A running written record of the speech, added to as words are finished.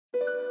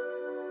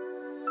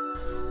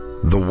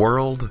The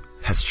world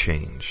has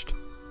changed.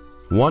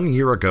 1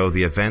 year ago,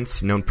 the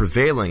events known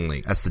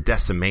prevailingly as the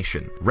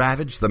Decimation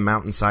ravaged the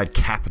mountainside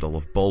capital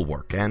of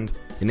Bulwark, and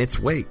in its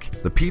wake,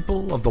 the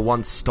people of the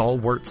once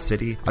stalwart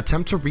city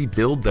attempt to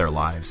rebuild their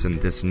lives in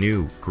this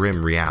new,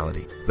 grim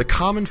reality. The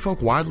common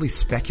folk widely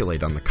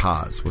speculate on the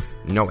cause, with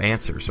no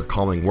answers or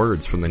calling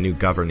words from the new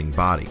governing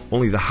body.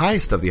 Only the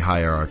highest of the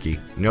hierarchy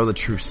know the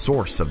true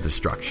source of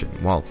destruction,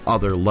 while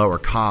other lower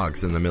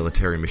cogs in the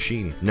military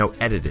machine know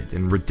edited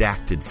and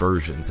redacted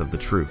versions of the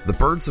truth. The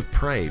Birds of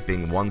Prey,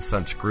 being one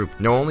such group,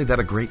 know only that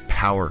a great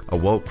power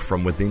awoke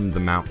from within the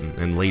mountain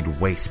and laid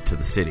waste to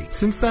the city.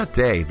 Since that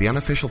day, the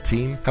unofficial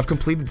team have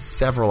completed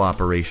several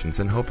operations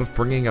in hope of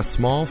bringing a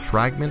small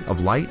fragment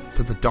of light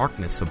to the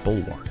darkness of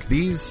Bulwark.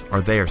 These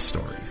are their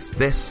stories.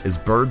 This is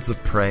Birds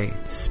of Prey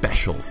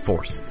Special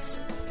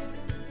Forces.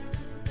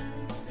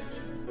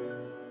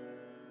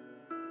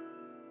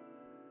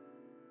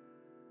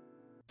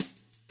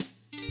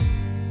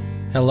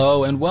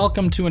 Hello and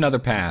welcome to Another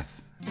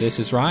Path. This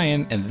is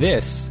Ryan, and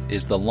this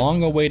is the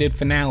long-awaited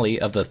finale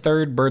of the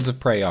third Birds of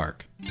Prey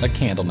arc, A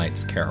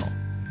Candlenight's Carol.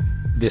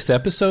 This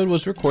episode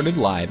was recorded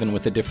live and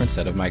with a different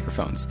set of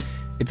microphones.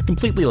 It's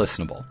completely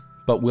listenable,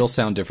 but will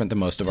sound different than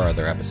most of our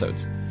other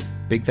episodes.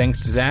 Big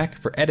thanks to Zach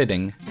for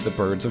editing the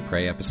Birds of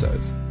Prey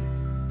episodes.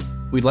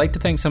 We'd like to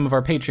thank some of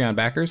our Patreon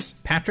backers,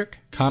 Patrick,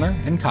 Connor,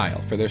 and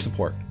Kyle, for their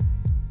support.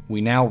 We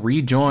now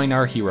rejoin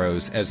our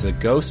heroes as the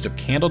ghost of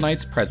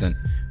Candlenight's present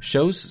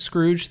shows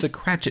Scrooge the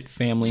Cratchit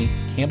family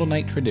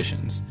Candlenight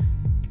traditions.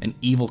 An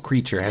evil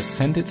creature has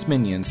sent its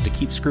minions to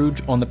keep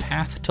Scrooge on the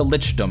path to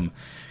lichdom.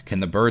 Can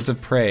the Birds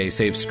of Prey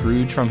save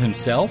Scrooge from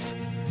himself?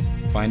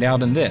 Find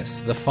out in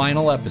this, the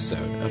final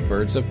episode of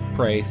Birds of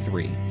Prey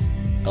 3,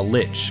 A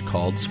Lich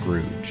Called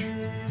Scrooge.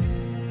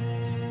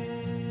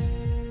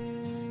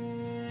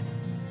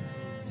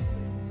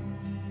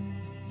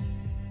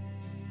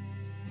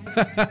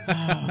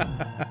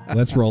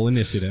 Let's roll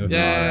initiative.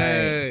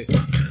 Yay!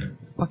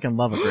 Fucking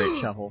love a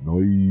great shovel.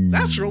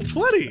 Natural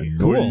 20!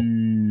 Cool.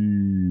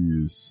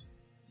 Nice.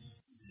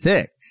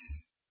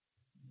 6.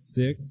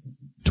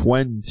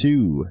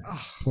 22.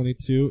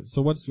 22.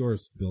 So what's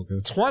yours,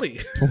 Bilgo? 20!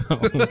 Wow,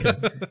 okay.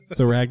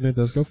 So Ragnar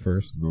does go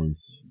first,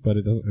 Nice. but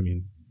it doesn't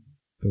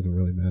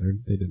really matter.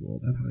 They didn't roll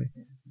that high.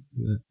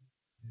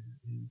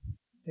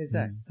 Hey,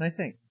 Zach, nice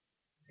thing.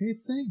 Hey,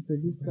 thanks. I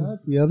just got it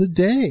the other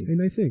day. Hey,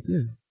 nice ink, yeah.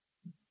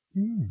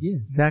 Yeah.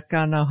 Zach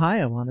got an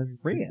Ohio on his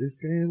wrist.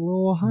 This guy's a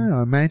little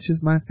Ohio. It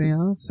matches my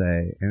fiance,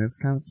 and it's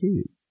kind of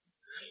cute.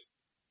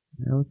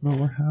 That was not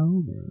where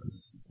home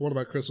is. One of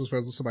my Christmas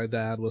presents to my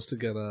dad was to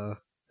get a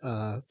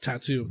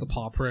tattoo of the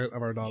paw print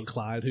of our dog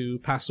Clyde, who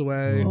passed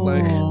away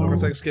over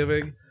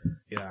Thanksgiving.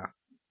 Yeah.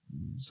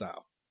 So.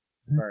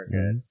 Very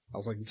good. I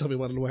was like, tell me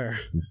what and where.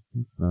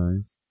 That's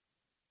nice.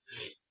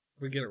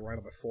 We get it right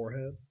on my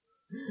forehead.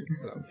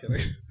 No, I'm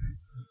kidding.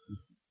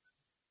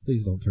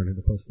 Please don't turn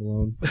into Post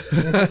Malone.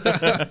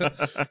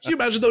 Can you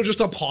imagine, though, just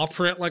a paw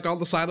print like on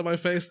the side of my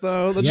face,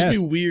 though? That'd just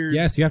be weird.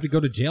 Yes, you have to go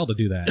to jail to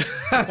do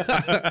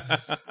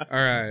that.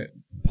 All right.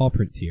 Paw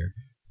print tier.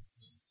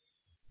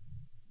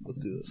 Let's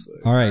do this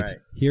thing. All right.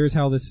 Here's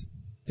how this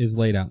is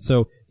laid out.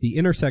 So the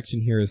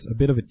intersection here is a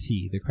bit of a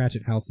T. The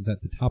Cratchit house is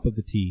at the top of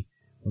the T.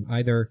 On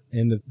either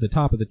end of the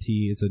top of the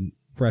T is a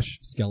fresh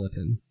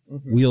skeleton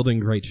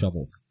wielding great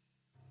shovels.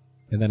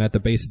 And then at the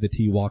base of the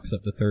T walks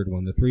up the third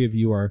one. The three of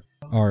you are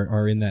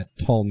in that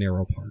tall,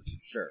 narrow part.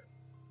 Sure.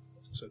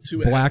 So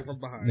two Black, ahead, one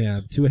behind.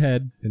 Yeah, two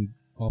ahead and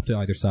off to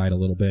either side a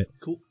little bit.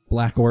 Cool.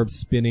 Black orbs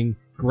spinning,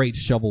 great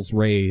shovels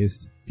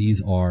raised.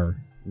 These are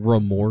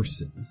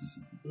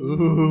remorses.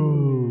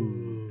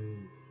 Ooh.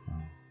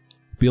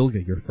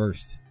 Bilga, you're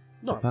first.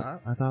 No, I'm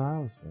not. I thought I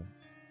was first.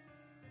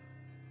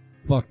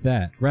 Fuck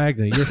that.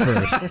 Ragnar, you're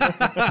first.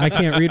 I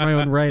can't read my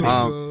own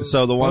writing.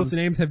 So the Both ones the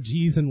names have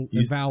G's and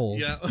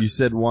vowels. Yeah. you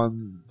said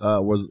one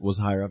was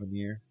higher up in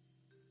the air.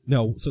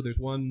 No, so there's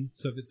one.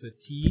 So if it's a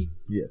T,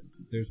 Yes.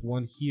 there's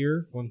one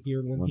here, and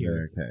one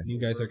here. there, okay. And you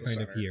guys We're are in the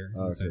kind of center. here. in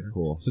the Okay, center.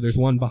 cool. So there's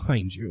one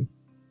behind you,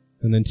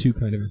 and then two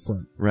kind of in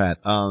front. Rat.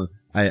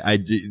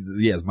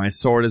 Yes, my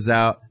sword is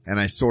out, and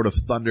I sort of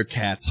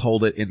Thundercats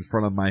hold it in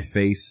front of my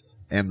face,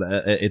 and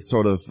it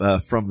sort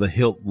of from the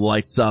hilt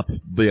lights up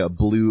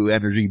blue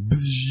energy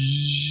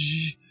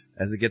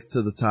as it gets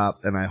to the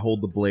top, and I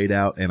hold the blade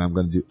out, and I'm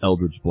going to do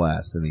Eldritch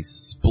Blast, and they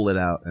split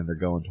out, and they're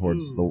going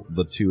towards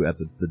the two at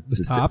the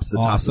tops. the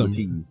top Awesome. of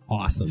the T's.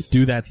 Awesome.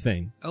 Do that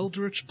thing.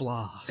 Eldritch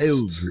Blast.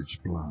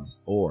 Eldritch Blast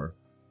or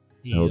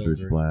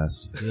Eldritch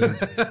Blast.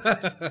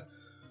 There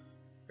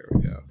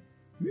we go.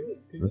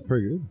 That's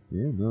pretty good.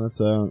 Yeah, no, that's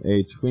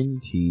a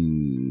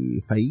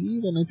 25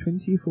 and a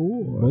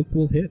 24. Both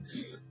will hit.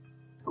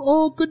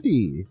 Oh,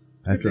 goody.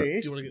 Do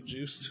you want to get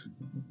juiced?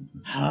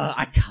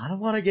 I kind of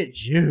want to get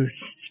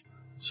juiced.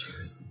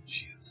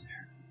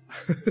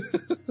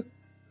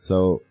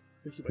 So,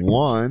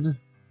 one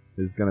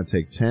is going to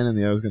take 10 and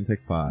the other is going to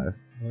take 5.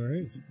 All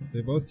right.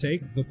 They both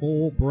take the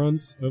full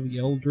brunt of the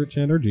Eldritch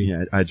energy.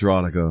 Yeah, I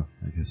draw it, I go,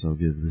 I guess I'll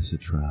give this a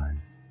try.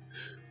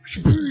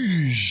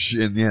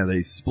 And yeah,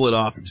 they split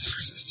off and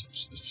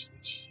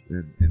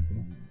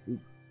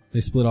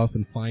They split off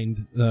and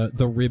find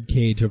the rib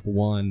cage of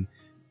one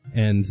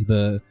and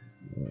the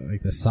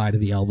side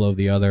of the elbow of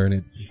the other, and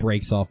it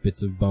breaks off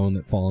bits of bone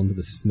that fall into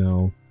the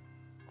snow.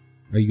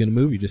 Are you going to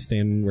move? Or you just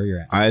stand where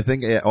you're at? I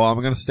think. Well,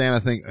 I'm going to stand. I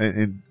think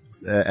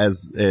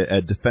as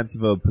a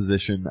defensive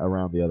position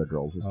around the other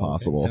girls as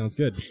possible. Sounds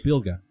good.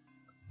 Bilga.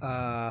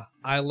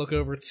 I look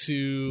over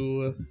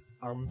to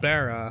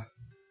Umbera,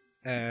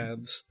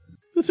 and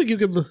I think you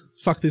can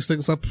fuck these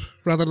things up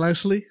rather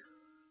nicely.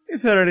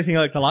 If they're anything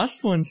like the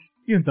last ones,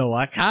 you know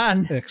I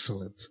can.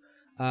 Excellent.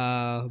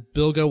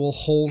 Bilga will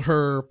hold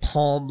her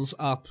palms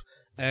up,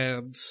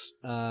 and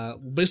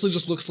basically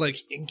just looks like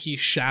inky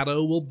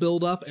shadow will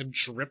build up and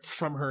drip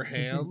from her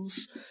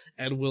hands,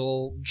 and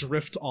will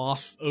drift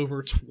off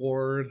over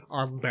toward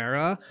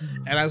Umbera.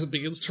 And as it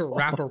begins to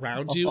wrap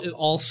around you, it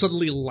all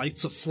suddenly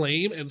lights a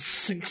flame and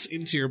sinks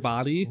into your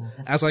body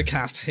as I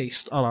cast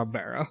haste on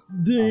Umbera.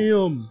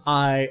 Damn!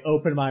 I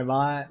open my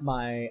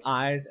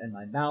eyes and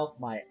my mouth.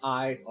 My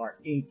eyes are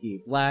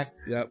inky black.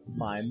 Yep.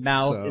 My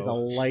mouth is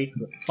alight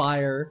with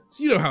fire.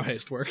 So you know how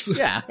haste works.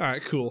 Yeah.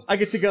 Alright, cool. I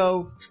get to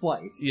go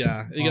twice.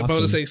 Yeah, you get Awesome.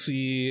 bonus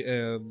AC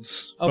and...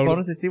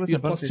 bonus AC? What's you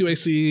the get plus bonus 2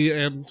 AC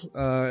and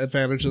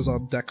advantages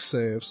on dex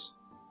saves.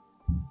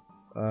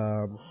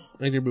 And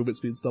your movement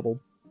speed's doubled.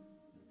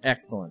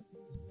 Excellent.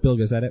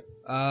 Bilga, is that it?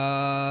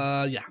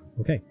 Yeah.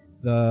 Okay.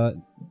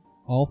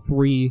 All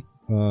three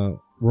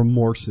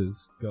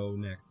remorses go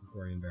next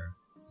before Umbera.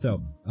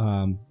 So,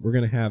 we're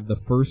going to have the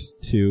first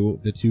two,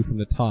 the two from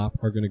the top,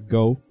 are going to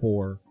go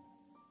for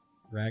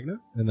Ragna,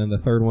 and then the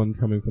third one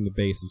coming from the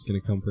base is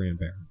going to come for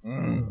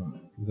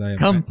Umbera.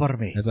 Come for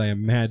me. As I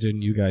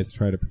imagine you guys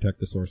try to protect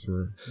the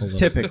sorcerer a little.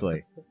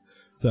 Typically.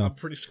 So,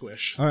 Pretty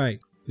squish. all right,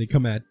 they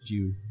come at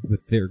you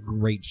with their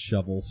great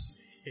shovels.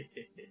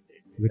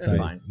 Which They're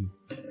fine.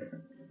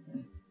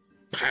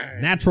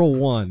 Natural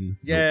one.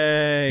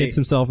 Yay. Hits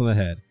himself in the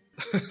head.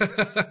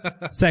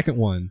 Second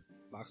one.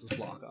 Knocks his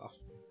block off.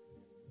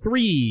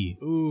 3.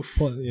 Oof.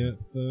 Well, yeah,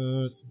 that's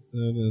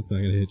not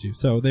going to hit you.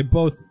 So they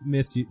both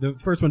miss you. The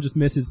first one just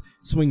misses,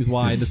 swings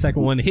wide. The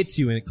second one hits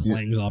you and it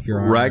clangs off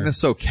your armor. Ragnar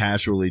so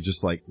casually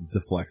just like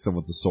deflects him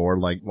with the sword,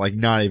 like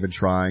not even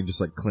trying,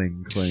 just like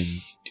cling,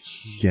 cling.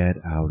 Get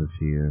out of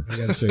here. I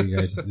got to show you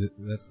guys.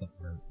 That's the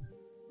art.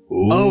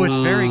 Oh, it's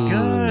very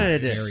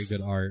good. Very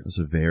good art. Those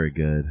are very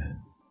good.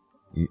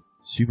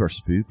 Super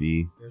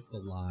spoopy. There's the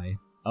lie.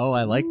 Oh,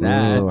 I like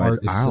that. Oh, art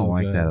is I don't so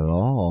like good. that at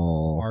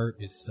all. Art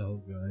is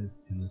so good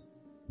in this.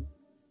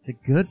 It's a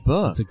good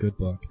book. It's a good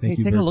book. Hey, Thank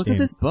you, take a Birch look at Game.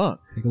 this book.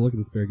 Take a look at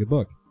this very good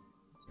book.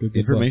 It's a good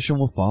Information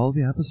will follow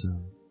the episode.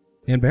 book.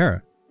 And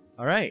Barra.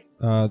 All right.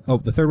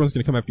 The third one's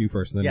going to come after you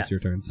first, and then Yes. it's your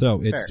turn.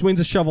 So it Fair. swings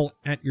a shovel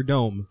at your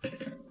dome.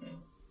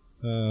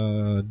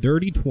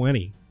 Dirty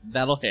 20.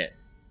 That'll hit.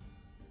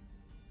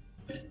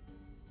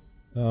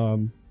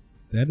 That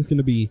is going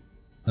to be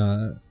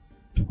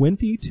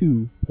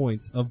 22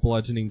 points of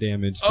bludgeoning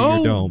damage to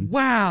your dome.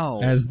 Wow.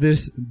 As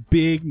this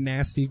big,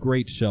 nasty,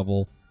 great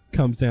shovel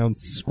comes down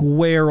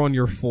square on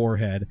your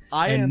forehead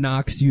and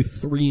knocks you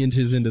 3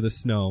 inches into the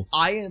snow.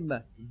 I am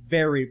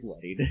very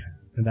bloodied.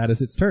 And that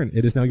is its turn.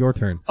 It is now your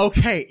turn.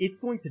 Okay, it's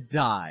going to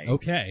die.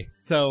 Okay.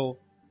 So,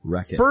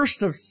 Wreck it.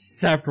 first of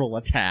several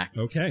attacks.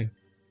 Okay.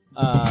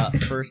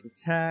 First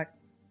attack,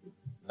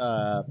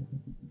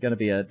 gonna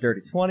be a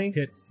dirty 20.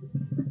 Hits.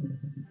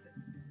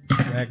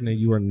 Ragna,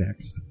 you are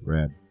next.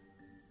 Red.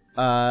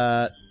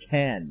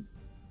 10.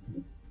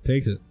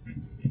 Takes it.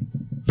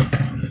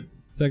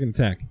 Second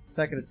attack.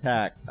 Second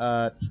attack,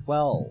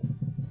 12.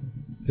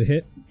 To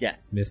hit.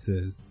 Yes.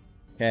 Misses.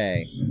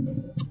 Okay.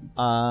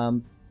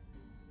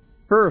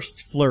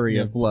 First flurry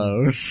of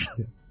blows.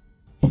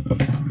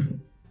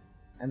 And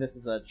this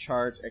is a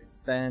charge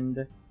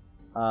expend,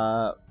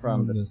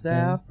 from the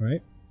staff.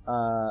 Right.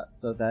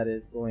 So that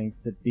is going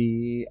to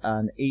be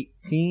an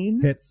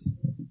 18. Hits.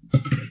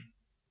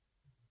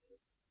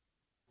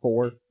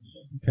 4.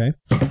 Okay.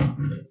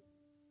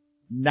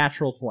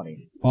 Natural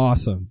 20.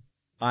 Awesome.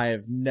 I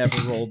have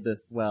never rolled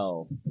this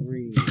well.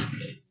 3,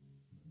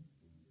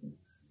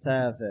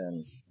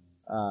 7,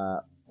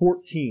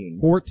 14.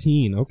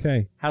 14.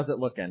 Okay. How's it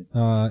looking?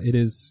 It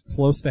is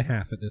close to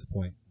half at this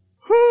point.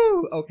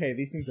 Whew! Okay,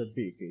 these things are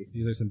beefy.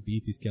 These are some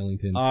beefy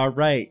skeletons.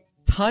 Alright.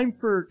 Time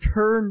for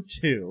turn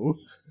 2.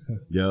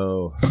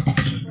 Yo.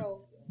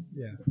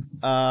 yeah.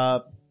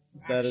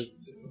 That is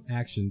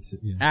Action.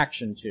 Yeah.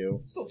 action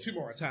 2. Still 2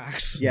 more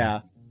attacks.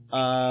 Yeah.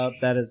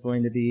 That is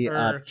going to be,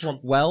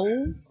 12. 12?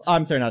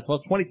 I'm sorry, not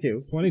 12,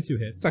 22. 22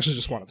 hits. It's actually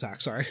just 1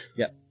 attack, sorry.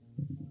 Yep.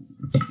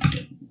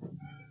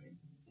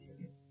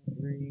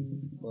 3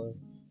 plus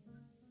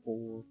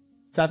 4,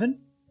 7?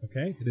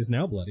 Okay. It is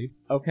now bloodied.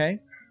 Okay.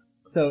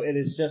 So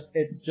it's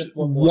just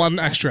one more. 1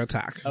 extra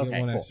attack. You get Okay,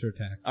 one cool. extra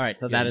attack. Alright,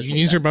 so Yeah, that is. you can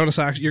use your bonus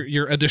action,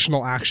 your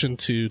additional action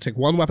to take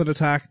 1 weapon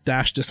attack,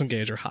 dash,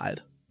 disengage, or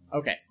hide.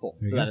 Okay, cool.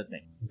 There you So go. that is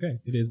me. Okay.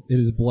 It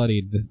is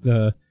bloodied.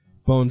 The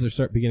bones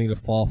are beginning to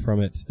fall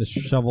from it. The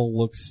shovel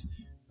looks,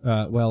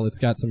 it's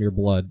got some of your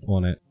blood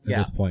on it at Yeah.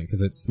 this point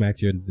because it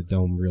smacked you into the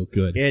dome real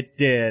good. It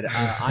did.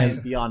 I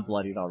am beyond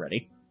bloodied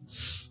already.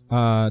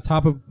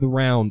 Top of the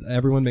round.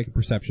 Everyone make a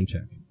perception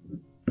check.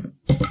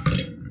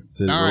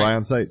 So All rely right.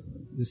 on sight.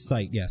 This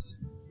sight, yes.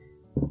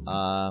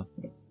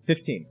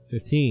 15.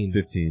 15.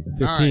 15.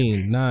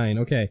 15. 9.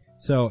 Okay.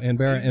 So,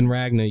 Anbera and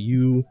Ragna,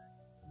 you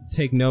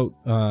take note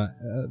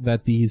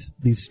that these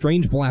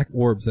strange black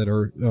orbs that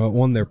are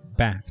on their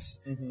backs,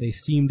 they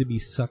seem to be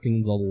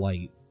sucking the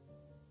light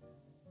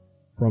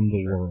from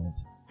the world.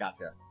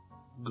 Gotcha.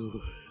 Good.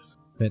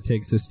 That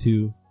takes us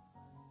to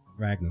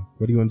Ragna.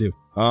 What do you want to do?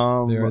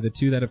 There are the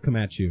two that have come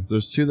at you.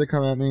 There's two that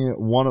come at me,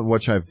 one of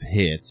which I've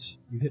hit.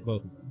 You hit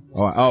both of them.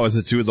 Oh, is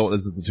it two?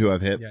 Is it the two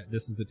I've hit? Yeah,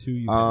 this is the two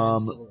you hit.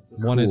 cool.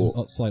 One is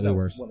slightly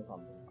worse. One is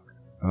on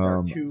there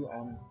are 2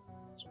 on.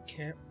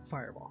 Can't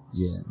fireball.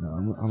 Yeah,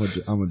 no, I'm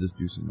gonna just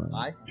do some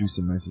Five? nice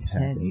attacks.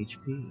 10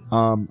 HP.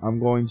 I'm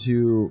going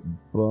to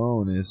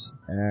bonus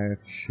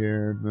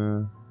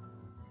action.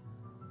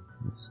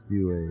 Let's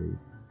do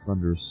a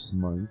Thunder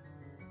Smite.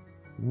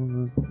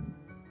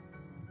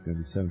 It's gonna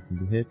be 17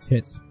 to hit.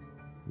 Hits.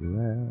 You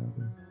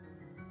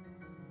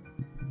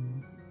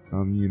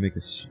make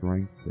a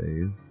strength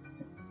save.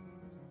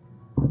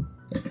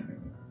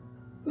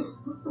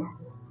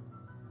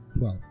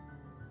 12.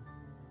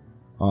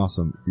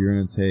 Awesome. You're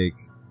gonna take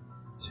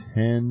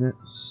 10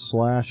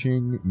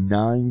 slashing,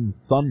 9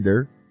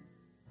 thunder,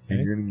 and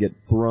Okay. you're gonna get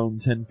thrown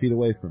 10 feet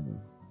away from me.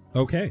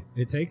 Okay,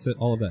 it takes it,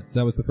 all of that. So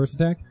that was the first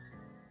attack?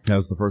 That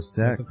was the first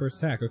attack. That's the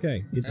first attack,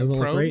 okay. It doesn't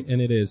look prone? great,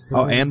 and it is.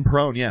 Oh, and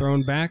prone, yes.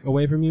 Thrown back,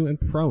 away from you, and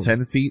prone.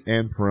 10 feet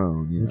and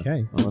prone, yeah.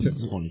 Okay. Unless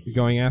it's 20. You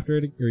going after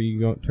it, or are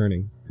you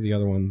turning to the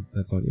other one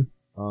that's on you?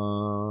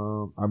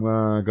 I'm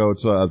gonna go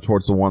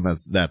towards the one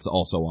that's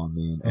also on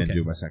me and Okay.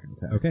 do my second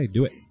attack. Okay,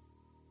 do it.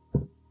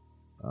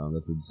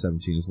 That's a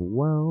 17 as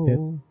well.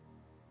 Hits.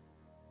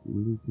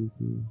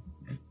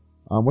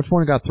 Which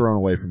one got thrown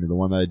away from me? The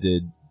one that I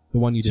did The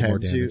one you did 10 more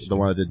to? damage. The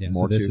one I did yeah,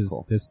 more so this to? is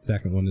Cool. this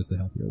second one is the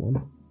healthier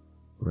one.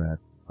 Right.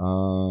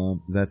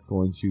 That's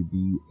going to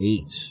be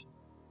 8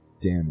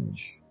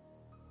 damage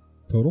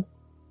Total?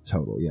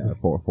 total. Yeah,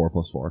 4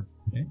 plus 4.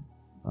 Okay.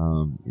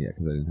 Yeah,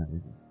 because I didn't have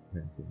anything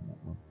fancy in that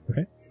one.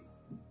 Okay.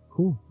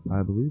 Cool.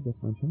 I believe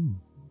that's my turn.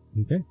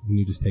 Okay. And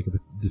you just take a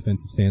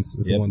defensive stance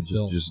with the one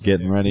still. Just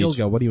getting ready.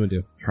 Bilga, what do you want to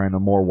do? Trying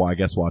to I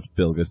guess watch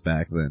Bilga's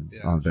back then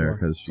Yeah, on there sure.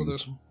 because So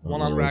there's a one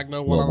on little- Ragnar,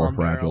 little one on more Barrow,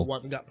 fragile.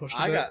 one got pushed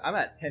a bit. I'm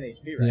at 10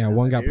 HP right Yeah, now.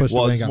 one got dude. pushed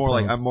Well, away, it's got more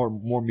like prone. I'm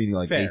more meaning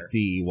like Fair.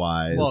 AC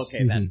wise. Well,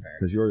 okay, that's Mhm. fair.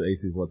 Because your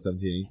AC is what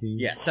 17, 18.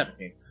 Yeah,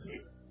 17.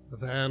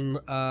 Then,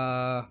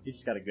 He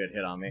just got a good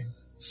hit on me.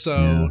 so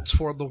Yeah.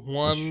 toward the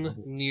one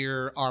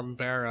near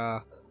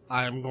Onbera,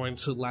 I'm going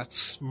to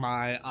let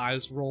my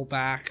eyes roll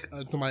back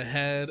into my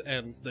head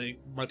and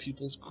my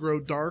pupils grow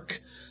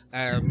dark,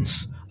 and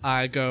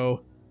I go,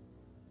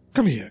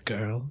 "Come here,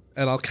 girl,"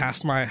 and I'll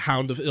cast my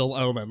Hound of Ill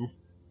Omen.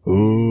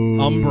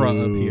 Ooh. Umbra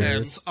And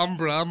appears.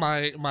 Umbra,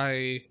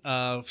 my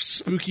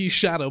spooky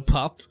shadow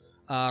pup,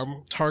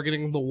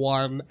 targeting the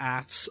one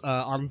at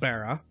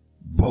Onbera.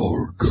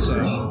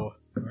 So,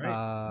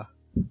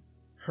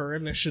 her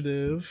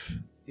initiative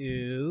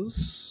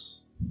is.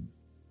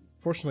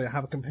 Fortunately, I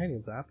have a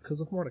companions app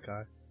because of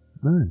Mordecai.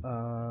 Nice.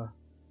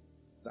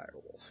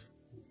 Direwolf.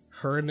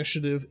 Her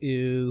initiative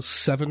is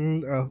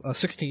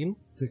 16.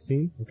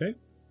 16. Okay.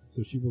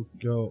 So she will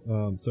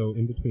go, so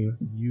in between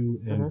you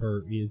and Mhm.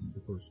 her is the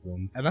first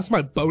one. And that's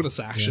my bonus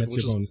action, that's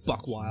which your is bonus buck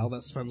action. wild.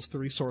 That spends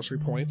 3 sorcery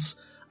points.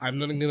 I'm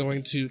then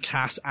going to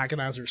cast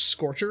Agonizer's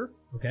Scorcher,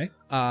 Okay.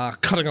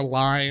 cutting a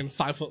line,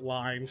 5-foot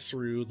line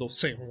through the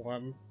same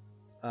one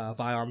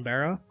by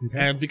Onbera. Okay.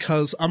 And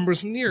because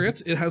Umbra's near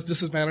it, it has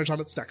disadvantage on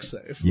its dex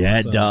save. Yeah,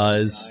 it So-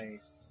 does.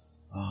 Nice.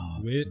 Oh,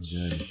 Which,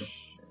 that's good.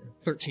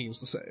 13's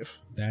the save.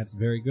 that's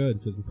very good,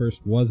 because the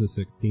first was a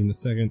 16, the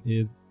second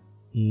is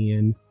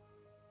an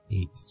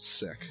 8.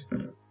 Sick.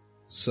 Full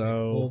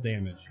So,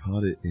 damage.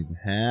 Cut it in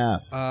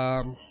half.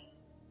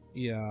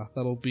 yeah,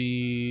 that'll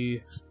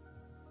be,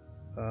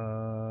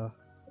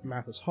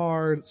 math is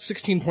hard,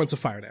 16 points of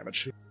fire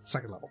damage.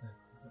 Second level.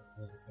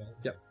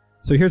 Yep.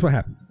 So here's what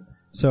happens.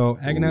 So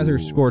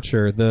Agonizer's Ooh.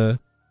 Scorcher,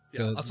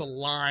 Yeah, The- that's a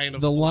line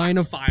of the line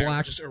of fire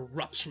black- that just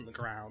erupts from the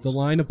ground. the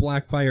line of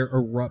black fire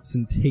erupts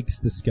and takes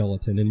the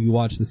skeleton, and you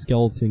watch the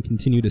skeleton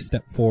continue to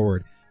step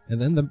forward.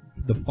 And then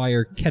the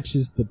fire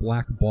catches the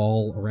black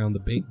ball around the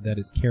bait that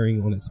is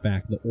carrying on its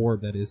back, the orb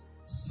that is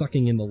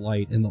sucking in the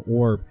light, and the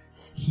orb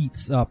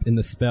heats up in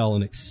the spell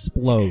and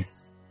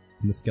explodes,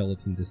 and the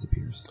skeleton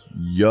disappears.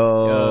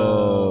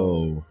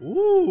 Yo.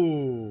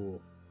 Ooh.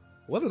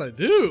 What did I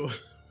do?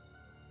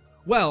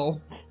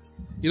 Well,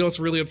 you know what's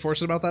really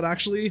unfortunate about that,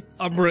 actually?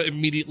 Umbra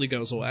immediately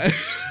goes away.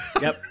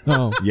 Yep,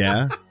 Oh,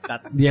 Yeah?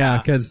 that's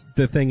yeah, because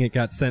the thing it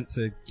got sent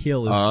to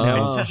kill is Oh. It's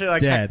now essentially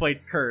like dead.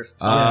 Hexblade's curse.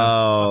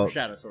 Oh.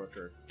 Shadow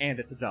Sorcerer, and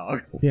it's a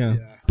dog. Yeah.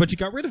 Yeah. But you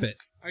got rid of it.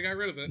 I got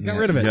rid of it. Got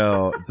rid of it.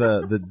 Yo,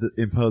 the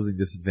imposing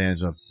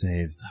disadvantage on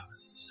saves, that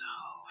was so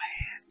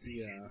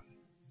Yeah.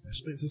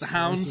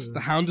 The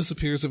hound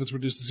disappears if it's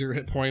reduced to 0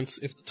 hit points,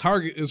 if the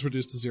target is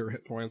reduced to 0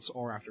 hit points,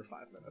 or after 5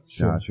 minutes.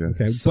 Gotcha.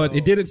 Okay, So- but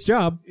it did its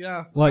job.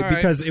 Yeah. Like, all right.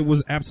 because it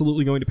was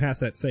absolutely going to pass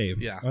that save.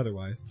 Yeah.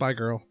 Otherwise. Bye,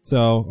 girl.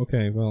 So,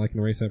 okay, well, I can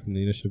erase that from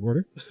the initiative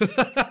order.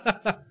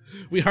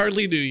 We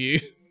hardly knew ye.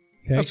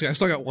 Okay. That's okay. I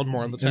still got one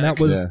more on the tank. And that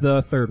was Yeah.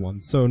 the third one.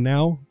 So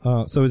now,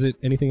 so is it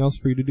anything else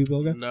for you to do,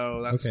 Bilga?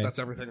 No, that's Okay. that's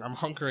everything. I'm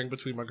hunkering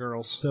between my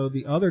girls. So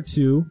the other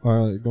two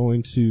are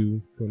going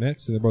to go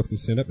next, and they're both going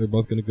to stand up. They're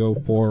both going to go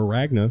for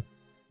Ragna.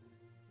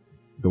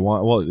 The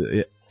one, well,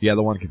 yeah,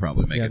 the one can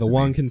probably make Yeah, it. the to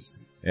one me. can.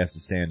 It has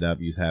to stand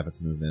up, use half its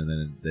movement,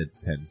 and then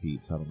it's 10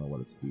 feet, so I don't know what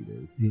its speed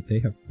is. They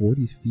have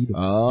 40 feet of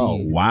Oh,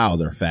 speed. wow,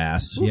 they're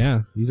fast.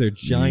 Yeah, these are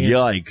giant.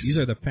 Yikes. These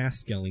are the fast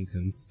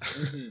skeletons.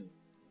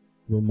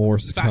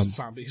 Remorse Fast comes.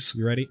 zombies.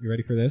 You ready? You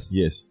ready for this?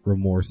 Yes.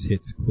 Remorse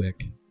hits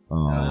quick. Oh.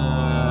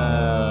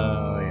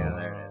 Oh, yeah,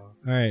 there it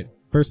is. All right,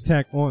 first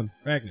attack on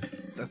Ragnar.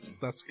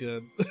 That's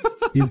good.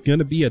 He's going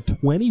to be a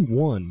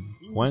 21.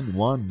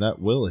 1, that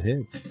will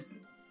hit.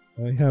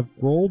 I have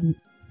rolled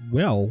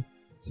well,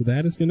 so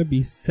that is going to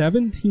be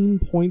 17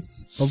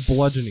 points of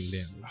bludgeoning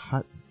damage.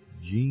 Hot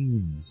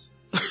jeans.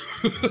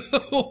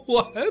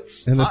 What?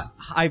 And this,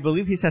 I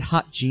believe he said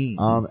hot jeans.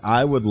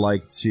 I would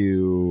like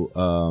to,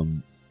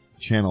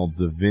 channel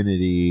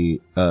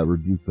divinity,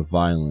 rebuke the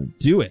violent.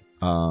 do it.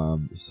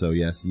 So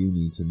yes, you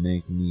need to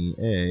make me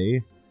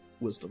a,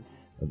 Wisdom.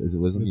 is it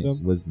wisdom? Yes,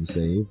 Wisdom? wisdom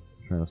save.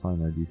 I'm trying to find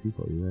my DC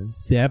for you, right?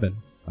 7.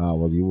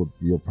 Well,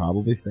 you'll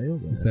probably fail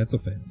that. So that's a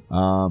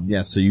fail.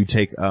 Yeah, so you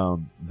take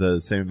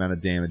the same amount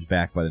of damage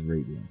back, but in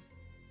radiant.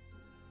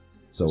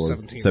 So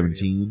it's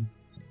 17.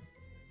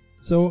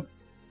 So,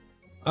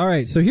 all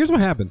right. So here's what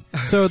happens.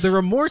 So the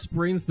remorse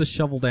brings the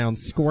shovel down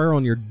square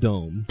on your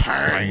dome,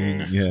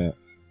 Yeah.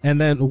 and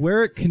then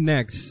where it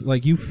connects,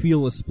 like you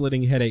feel a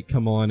splitting headache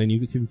come on, and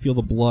you can feel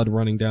the blood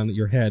running down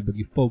your head. But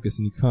you focus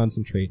and you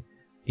concentrate.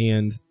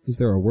 And is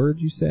there a word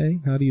you say?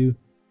 How do you?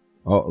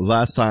 Oh,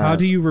 last time. How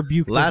do you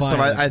rebuke? Last the time,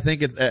 violent? I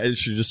think it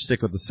should just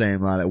stick with the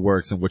same line it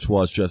works, and which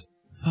was just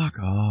fuck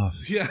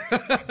off. Yeah.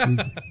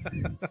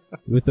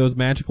 With those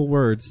magical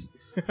words.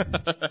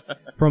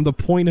 From the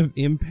point of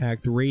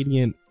impact,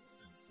 radiant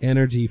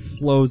energy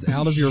flows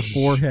out of your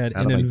forehead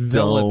Out and of my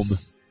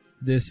envelops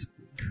this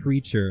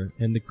creature.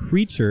 And the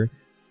creature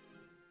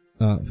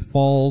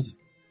falls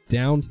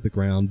down to the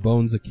ground,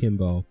 bones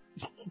akimbo.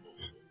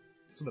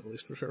 It's a Middle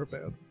Eastern fair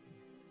band.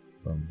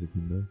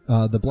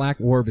 The black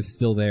orb is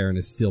still there and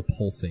is still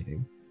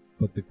pulsating.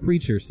 But the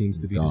creature seems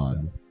to be Gone.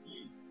 dispelled.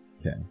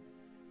 Okay.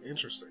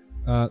 Interesting.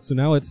 So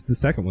now it's the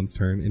second one's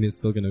turn, and it's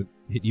still going to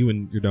hit you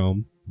in your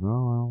dome. No,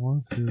 I don't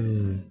want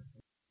to.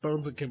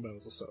 Bones and Kimbo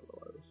is a soda.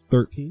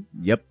 13.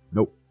 Yep.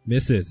 Nope.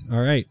 Misses. All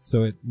right.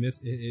 So it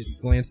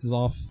glances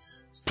off.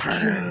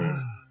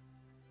 And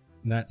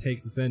that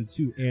takes us then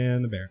to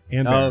Ann the Bear.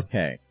 Ann Bear.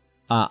 Okay.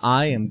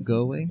 I am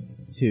going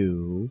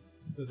to.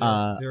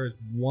 So there is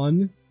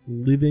one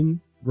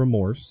living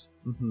remorse,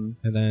 Mhm.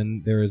 and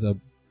then there is a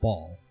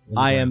ball. on the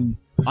I ground.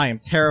 am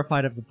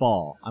terrified of the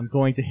ball. I'm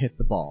going to hit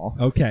the ball.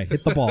 Okay,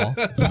 hit the ball.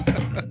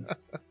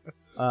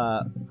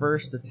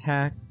 First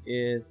attack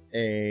is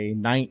a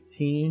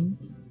 19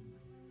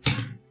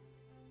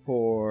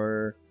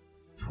 for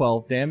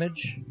 12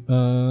 damage.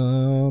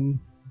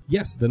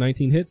 Yes, the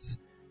 19 hits.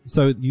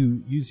 So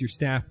you use your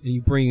staff and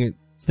you bring it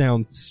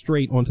down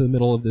straight onto the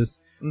middle of this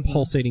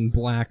pulsating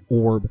black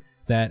orb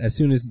that as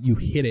soon as you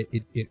hit it,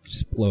 it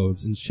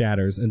explodes and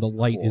shatters, and the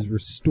light is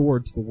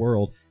restored to the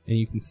world, and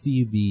you can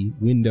see the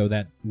window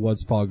that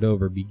was fogged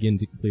over begin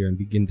to clear,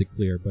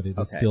 but it is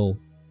Okay. still...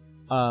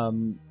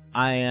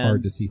 I am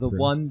Hard to see the through.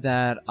 one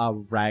that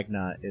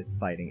Ragna is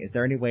fighting. Is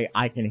there any way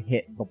I can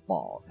hit the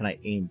ball? Can I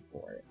aim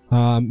for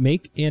it?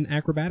 Make an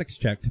acrobatics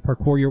check to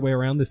parkour your way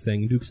around this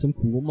thing and do some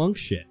cool monk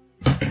shit.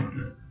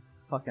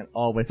 Fucking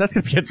always. That's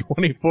gonna be a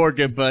 24,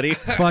 good buddy.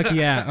 Fuck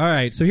yeah.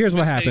 Alright, so here's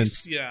what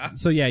happens. Yeah.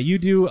 So yeah, you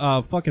do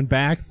a fucking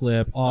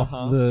backflip off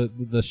Uh-huh.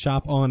 the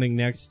shop awning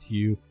next to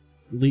you,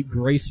 leap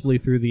gracefully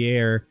through the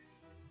air,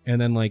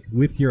 and then like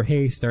with your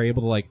haste are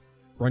able to like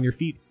run your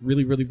feet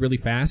really, really, really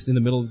fast in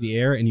the middle of the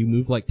air, and you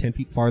move like 10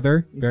 feet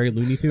farther. Very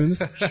Looney Tunes.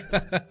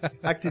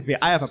 Excuse me,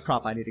 I have a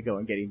prop I need to go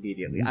and get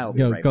immediately. I'll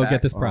be right Go back.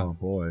 get this Oh prop.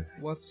 boy.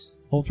 What's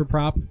Hold for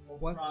prop.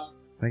 what's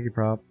Thank you,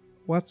 prop.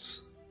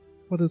 what's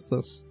what is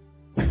this?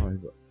 Oh,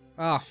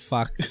 Ah,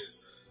 fuck.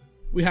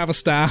 We have a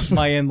staff.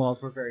 My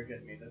in-laws were very good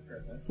to me this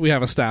Christmas. We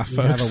have a staff, We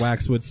folks. have a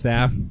waxwood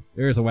staff.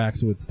 There is a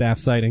waxwood staff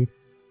sighting.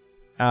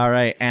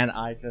 Alright, and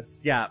I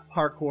just,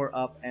 parkour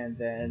up and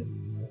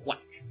then whack.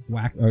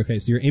 Whack. Okay,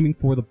 so you're aiming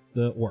for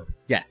the orb.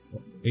 Yes.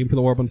 Aim for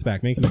the orb on its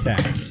back. Make an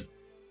attack.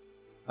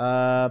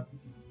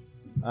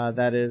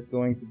 That is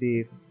going to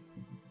be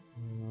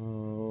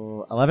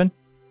 11?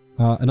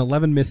 An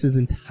 11 misses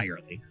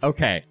entirely.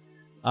 Okay.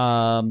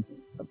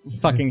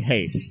 Fucking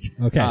haste.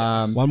 Okay,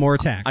 one more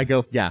attack. I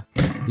go,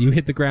 You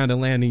hit the ground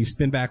and land, and you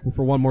spin back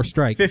for one more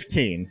strike.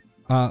 15.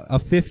 A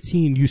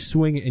 15, you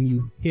swing and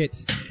you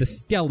hit the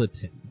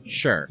skeleton.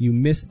 Sure. You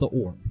miss the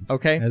orb.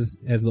 Okay. As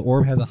the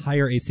orb has a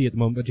higher AC at the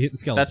moment, but you hit the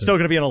skeleton. That's still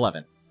gonna be an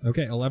 11.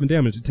 Okay, 11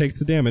 damage. It takes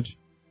the damage.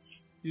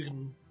 You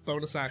can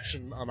bonus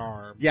action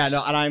unarmed. Yeah,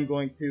 no, and I'm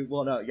going to.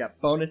 Well, no, yeah,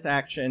 bonus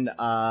action.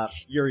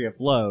 Fury of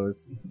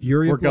Blows.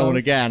 Fury We're of going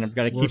blows. again. I'm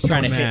gonna We're keep so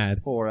trying to mad.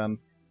 hit for him.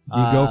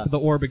 You go for the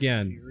orb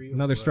again.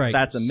 Another strike.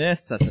 That's a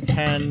miss. That's a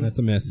 10. That's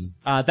a miss.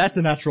 That's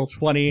a natural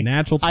 20.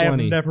 Natural I have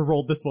 20. never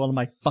rolled this well in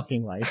my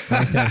fucking life.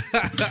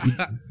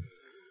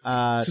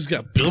 This has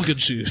got Bilga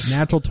juice.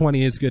 Natural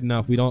 20 is good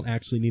enough. We don't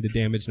actually need a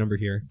damage number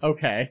here.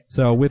 Okay.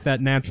 So with that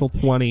natural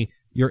 20,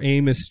 your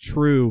aim is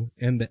true,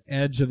 and the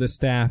edge of the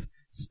staff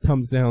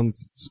comes down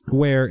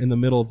square in the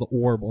middle of the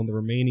orb on the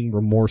remaining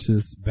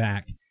remorse's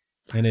back,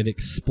 and it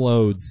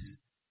explodes.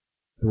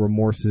 The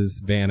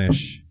remorses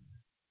vanish.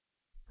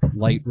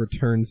 Light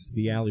returns to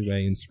the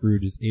alleyway, and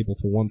Scrooge is able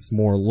to once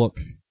more look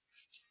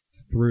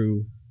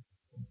through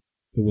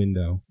the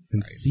window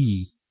and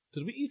see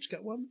Did we each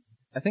get one?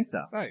 I think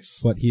so. Nice.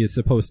 what he is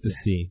supposed to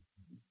see.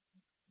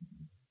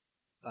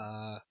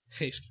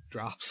 Haste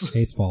drops.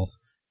 Haste falls.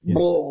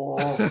 Oh,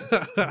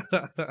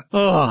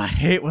 I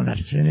hate when that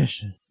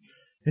finishes.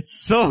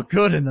 It's so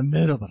good in the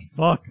middle, but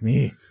fuck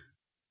me.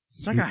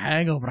 It's like a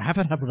hangover. I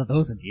haven't had one of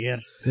those in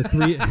years.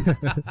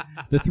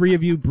 The three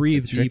of you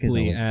breathe The trick is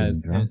deeply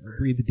always being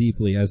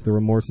drunk. as the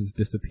remorses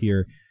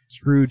disappear.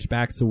 Scrooge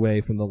backs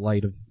away from the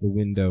light of the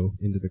window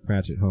into the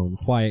Cratchit home,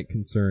 quiet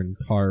concern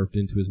carved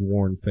into his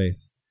worn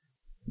face.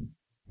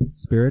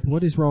 Spirit,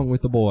 what is wrong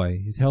with the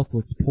boy? His health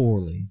looks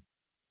poorly.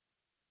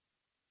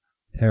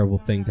 Terrible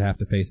thing to have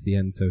to face the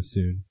end so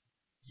soon.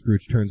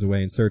 Scrooge turns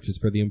away and searches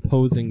for the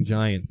imposing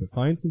giant, but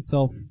finds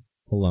himself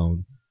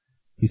alone.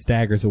 He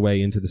staggers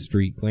away into the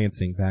street,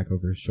 glancing back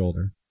over his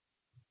shoulder.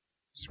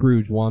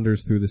 Scrooge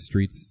wanders through the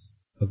streets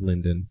of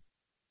Linden,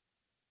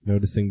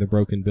 noticing the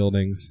broken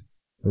buildings,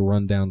 the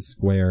run-down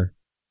square,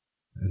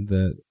 and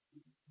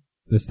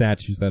the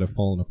statues that have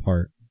fallen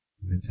apart.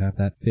 And to have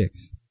that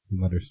fixed, he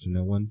mutters to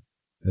no one,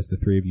 as the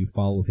three of you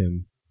follow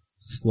him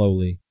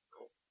slowly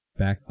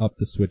back up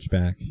the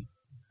switchback,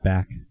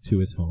 back to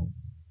his home.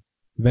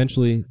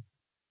 Eventually,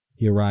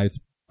 he arrives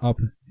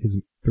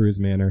through his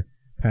manor,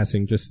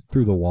 passing just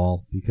through the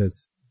wall,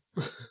 because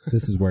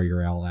this is where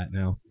you're all at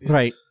now.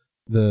 Right.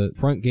 The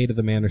front gate of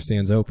the manor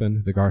stands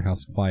open, the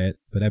guardhouse quiet,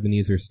 but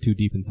Ebenezer's too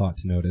deep in thought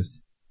to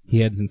notice.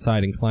 He heads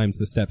inside and climbs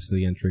the steps to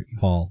the entry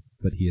hall,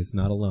 but he is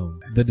not alone.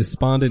 The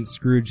despondent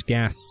Scrooge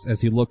gasps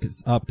as he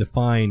looks up to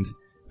find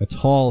a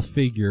tall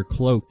figure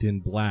cloaked in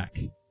black.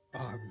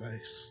 Oh,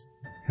 nice.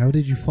 How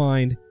did you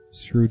find?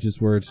 Scrooge's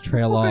words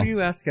trail What off are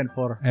you asking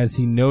for? as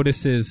he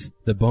notices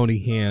the bony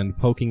hand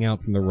poking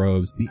out from the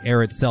robes. The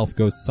air itself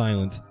goes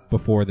silent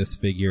before this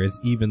figure as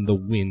even the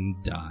wind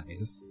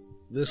dies.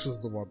 This is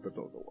the one that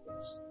don't know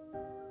what's.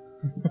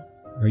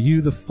 Are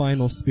you the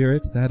final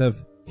spirit, that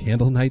of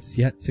Candle Nights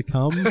yet to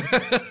come?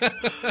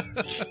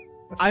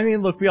 I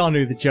mean, look, we all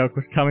knew the joke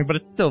was coming, but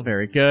it's still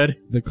very good.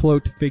 The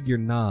cloaked figure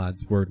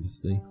nods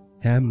wordlessly.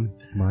 Am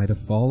I to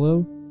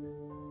follow?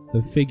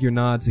 The figure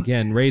nods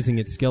again, raising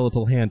its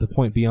skeletal hand to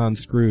point beyond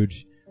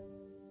Scrooge.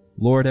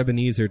 Lord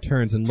Ebenezer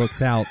turns and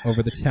looks out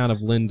over the town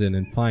of Linden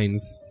and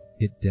finds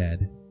it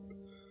dead.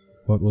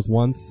 What was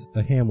once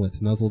a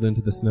hamlet nuzzled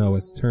into the snow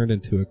has turned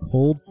into a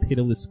cold,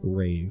 pitiless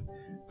grave.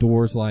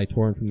 Doors lie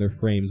torn from their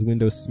frames,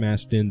 windows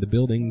smashed in, the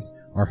buildings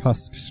are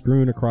husks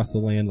strewn across the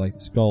land like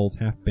skulls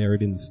half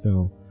buried in the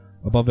snow.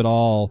 Above it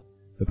all,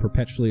 the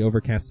perpetually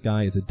overcast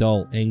sky is a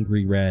dull,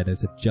 angry red,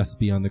 as if just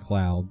beyond the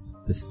clouds,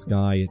 the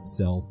sky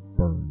itself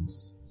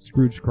burns.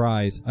 Scrooge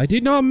cries, I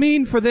did not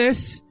mean for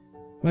this!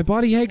 My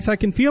body aches, I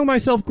can feel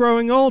myself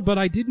growing old, but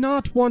I did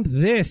not want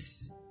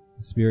this!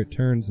 The spirit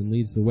turns and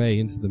leads the way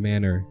into the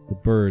manor. The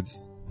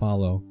birds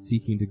follow,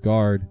 seeking to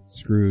guard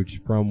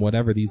Scrooge from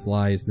whatever these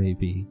lies may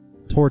be.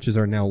 Torches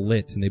are now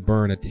lit, and they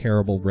burn a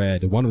terrible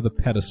red. One of the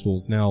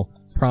pedestals now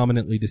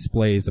prominently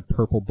displays a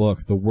purple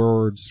book. The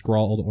words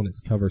scrawled on its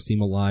cover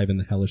seem alive in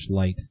the hellish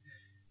light.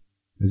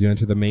 As you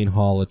enter the main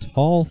hall, a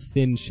tall,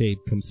 thin shape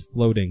comes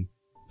floating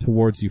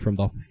towards you from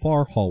the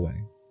far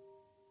hallway.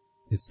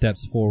 It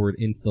steps forward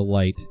into the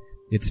light,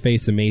 its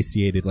face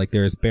emaciated like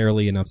there is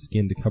barely enough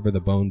skin to cover the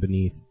bone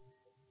beneath.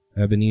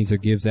 Ebenezer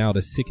gives out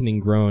a sickening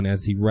groan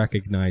as he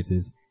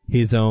recognizes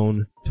his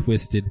own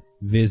twisted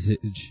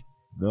visage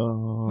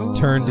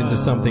turned into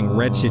something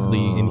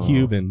wretchedly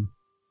inhuman.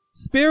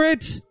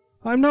 Spirit!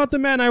 I'm not the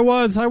man I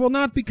was. I will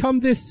not become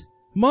this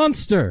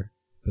monster.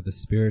 But the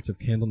spirit of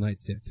Candle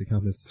Nights yet to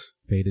come has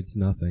faded to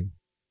nothing.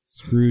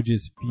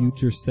 Scrooge's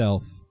future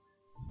self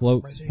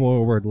floats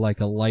forward like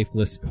a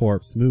lifeless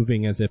corpse,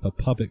 moving as if a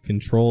puppet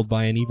controlled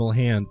by an evil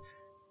hand,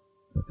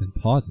 but then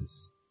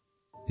pauses.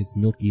 Its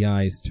milky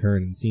eyes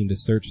turn and seem to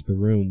search the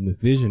room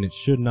with vision it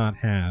should not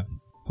have.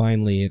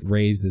 Finally, it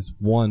raises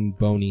one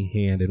bony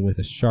hand and with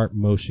a sharp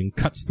motion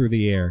cuts through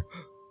the air.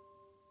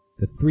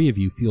 The three of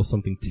you feel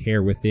something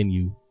tear within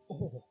you,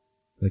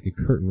 like a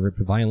curtain ripped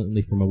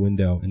violently from a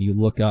window, and you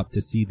look up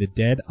to see the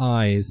dead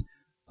eyes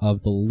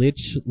of the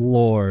Lich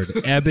Lord,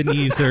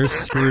 Ebenezer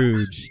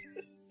Scrooge,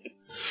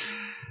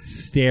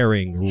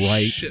 staring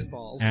right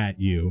Shitballs. at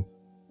you.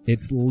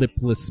 Its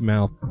lipless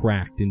mouth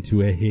cracked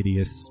into a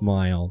hideous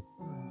smile.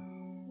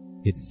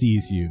 It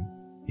sees you.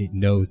 It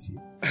knows you.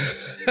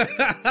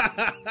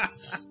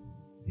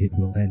 It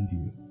will end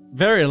you.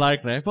 Very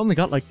likely. I've only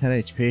got like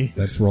 10 HP.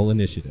 Let's roll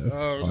initiative.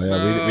 Oh, Oh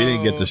yeah, we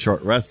didn't get to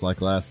short rest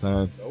like last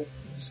time. Nope.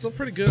 It's still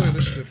pretty good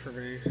initiative for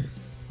me.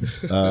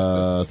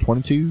 22.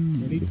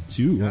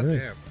 22. All right.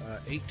 Goddamn.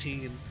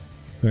 18.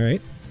 All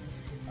right.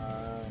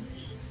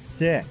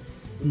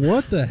 6.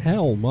 What the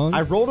hell, Monk?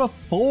 I rolled a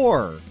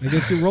 4. I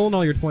guess you're rolling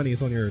all your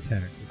 20s on your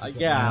attack. That's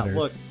what Yeah, matters.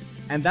 look.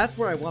 And that's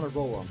where I want to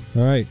roll them.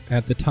 All right,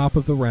 at the top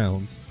of the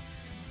round.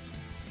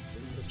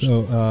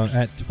 So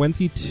at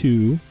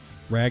 22,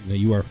 Ragna,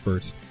 you are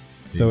first.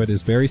 So it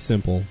is very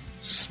simple.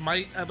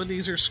 Smite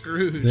Ebenezer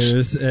Scrooge.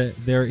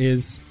 There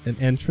is an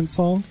entrance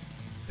hall.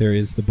 There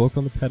is the book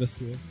on the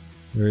pedestal.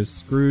 There is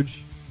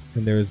Scrooge,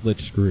 and there is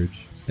Lich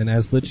Scrooge. And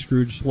as Lich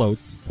Scrooge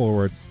floats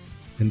forward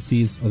and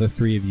sees the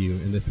three of you,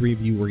 and the three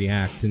of you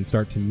react and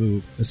start to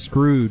move,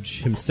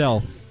 Scrooge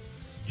himself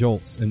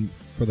jolts and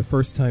for the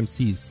first time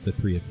sees the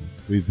three of you.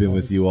 We've been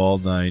with you all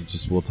night.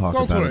 Just we'll talk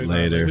Don't about worry, it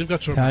darling, later. We've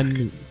got your back. Can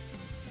you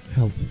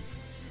help?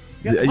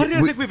 Yeah, what do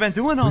you think we've been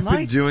doing all We've night?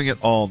 been doing it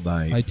all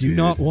night. I do dude.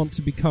 not want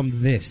to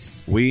become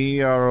this.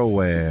 We are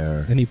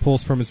aware. And he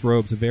pulls from his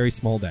robes a very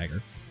small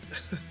dagger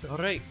All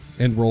right.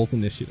 and rolls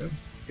initiative.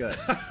 Good.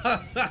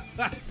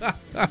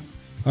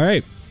 All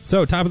right.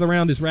 So, top of the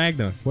round is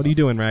Ragna. What are you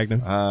doing,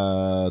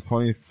 Ragna?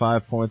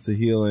 25 points of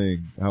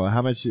healing.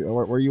 How much?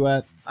 Where you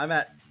at? I'm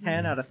at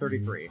 10 out of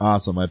 33.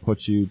 Awesome. I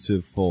put you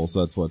to full, so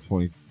that's what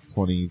 23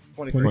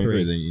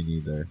 that you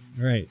need there.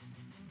 All right.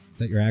 Is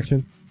that your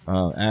action?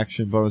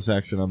 Action, bonus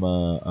action. I'm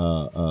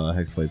a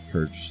Hexblade's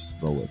Curse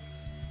the Lich.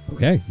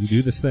 Okay. You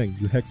do this thing.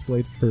 You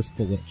Hexblades curse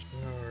the Lich.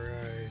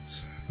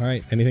 Alright. All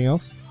right. Anything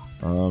else?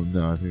 No,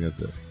 I think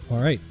that's it. All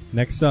right.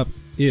 Next up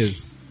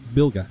is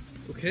Bilga.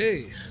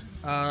 Okay.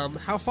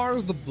 How far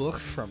is the book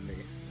from me?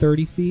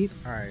 30 feet.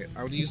 Alright,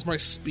 I would use my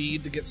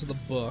speed to get to the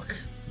book.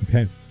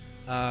 Okay.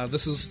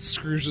 This is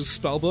Scrooge's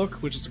spellbook,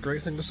 which is a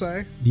great thing to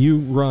say. You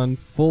run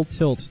full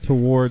tilt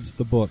towards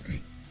the book,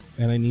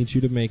 and I need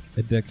you to make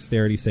a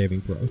dexterity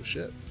saving throw. Oh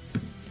shit.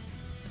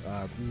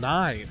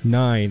 9.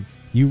 9.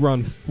 You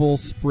run full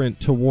sprint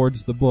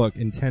towards the book,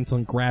 intent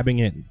on grabbing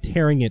it,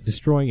 tearing it,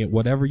 destroying it,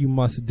 whatever you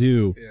must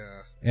do.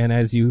 Yeah. And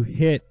as you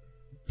hit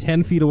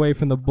 10 feet away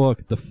from the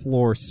book, the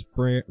floor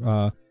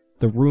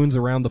the runes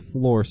around the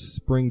floor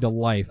spring to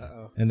life,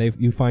 and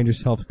you find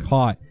yourself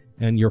caught,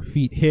 and your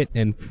feet hit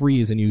and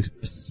freeze, and you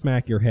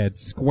smack your head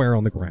square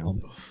on the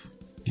ground.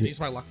 Can I use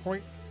my luck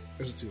point?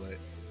 Or is it too late?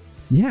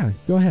 Yeah,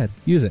 go ahead.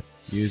 Use it.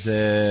 Use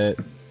it.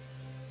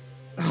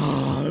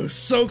 Oh, it was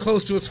so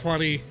close to a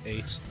 20.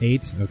 8.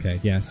 8? Okay,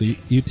 yeah. So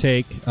you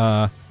take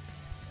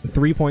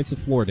 3 points of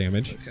floor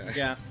damage, Okay.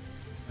 Yeah.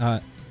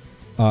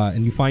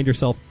 and you find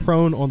yourself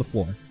prone on the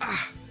floor.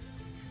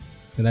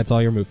 And that's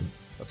all your movement.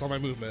 That's all my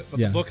movement. But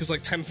Yeah. the book is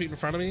like 10 feet in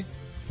front of me.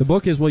 The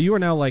book is, well, you are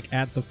now like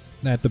at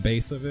the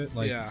base of it,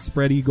 like Yeah.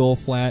 spread eagle,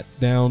 flat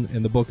down,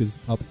 and the book is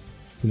up,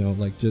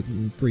 like just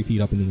 3 feet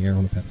up in the air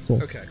on a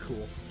pedestal. Okay,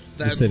 cool.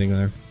 Then Just sitting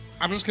there.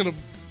 I'm just gonna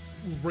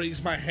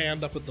raise my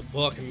hand up at the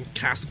book and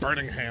cast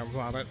Burning Hands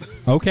on it.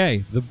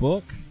 Okay, the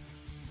book.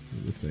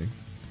 Let me see.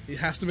 He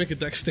has to make a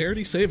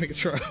dexterity saving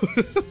throw.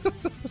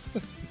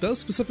 It does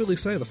specifically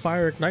say the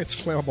fire ignites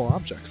flammable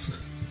objects.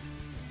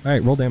 All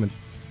right, roll damage.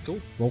 Cool.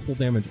 Roll full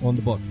damage on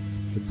the book.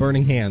 With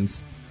burning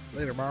hands.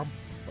 Later, Mom.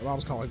 My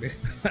mom's calling me.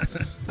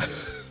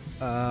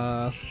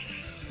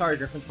 Sorry,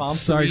 Griffin's mom.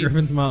 Sorry,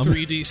 Griffin's mom.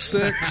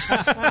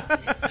 3d6.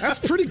 That's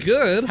pretty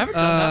good. Haven't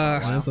done that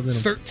in a while. Something-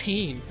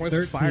 13 points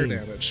of fire 13.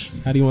 damage.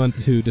 How do you want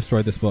to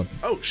destroy this book?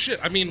 Oh shit!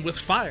 I mean, with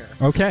fire.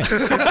 Okay.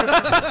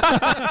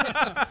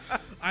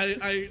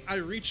 I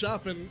reach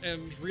up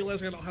and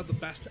realizing I don't have the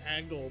best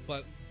angle,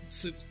 but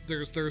since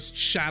there's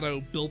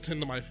shadow built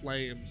into my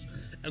flames,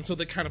 and so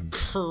they kind of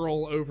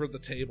curl over the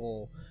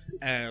table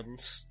and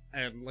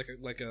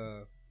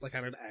like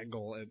at an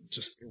angle and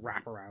just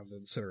wrap around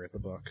and incinerate the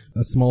book.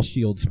 A small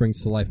shield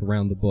springs to life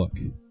around the book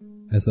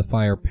as the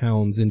fire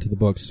pounds into the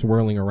book,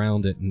 swirling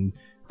around it and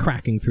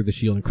cracking through the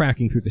shield and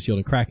cracking through the shield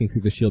and cracking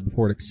through the shield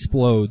before it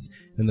explodes,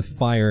 and the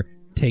fire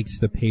takes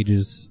the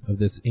pages of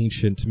this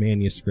ancient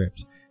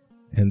manuscript,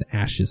 and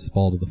ashes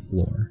fall to the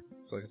floor.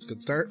 Feel like it's a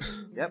good start.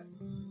 Yep.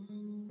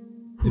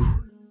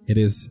 It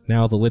is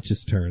now the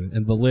Lich's turn,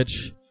 and the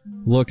Lich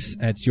looks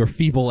at your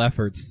feeble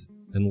efforts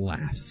and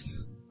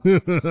laughs. Well,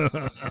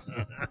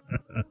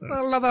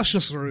 that's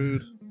just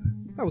rude.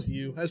 That was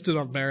you. I just did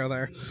on Mara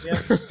there.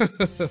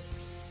 Yep.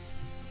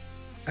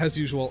 As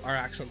usual, our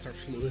accents are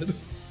fluid.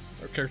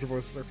 Our character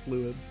voices are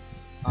fluid.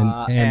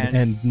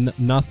 And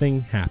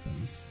nothing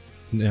happens.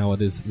 Now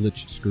it is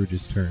Lich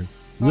Scrooge's turn.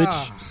 Lich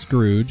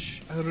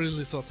Scrooge I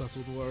really thought that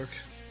would work.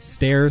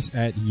 stares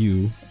at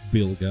you,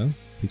 Bilga,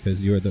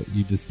 because you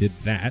just did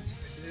that,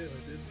 I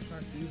did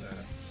not do that.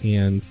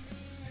 and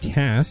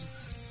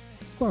casts.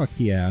 Fuck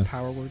yeah!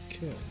 Power word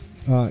kill.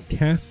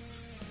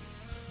 Casts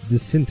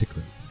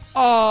disintegrate.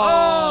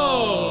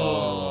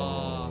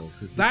 Oh!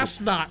 That's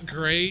not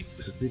great.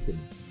 If we can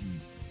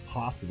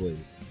possibly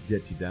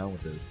get you down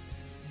with this.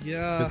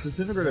 Yeah. Because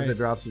disintegrate, if it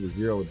drops you to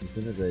 0 with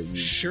disintegrate, you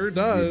Sure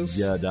does.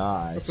 You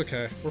die. That's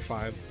okay. We're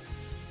fine.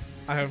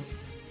 I have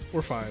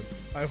We're fine.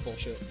 I have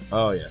bullshit.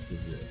 Oh yeah. this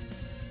is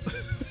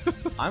it.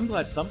 I'm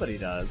glad somebody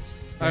does.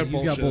 I have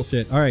You got bullshit.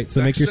 bullshit. All right,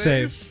 so Dex make your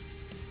save.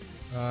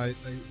 I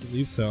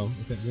believe so.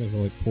 Okay, I'm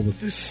gonna like pull this.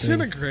 thing.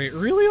 Disintegrate.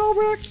 Really,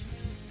 Albrecht?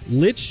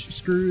 Lich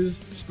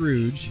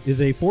Scrooge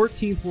is a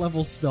 14th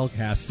level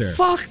spellcaster.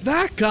 Fuck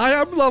that guy.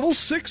 I'm level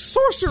 6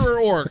 sorcerer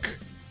orc.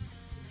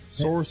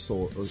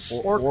 Sorcerer.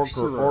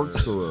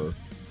 Orcerer.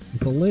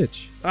 It's a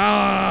lich.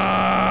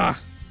 Ah.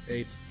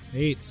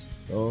 8.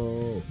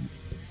 Oh.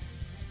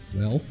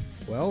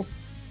 Well,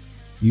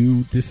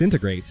 you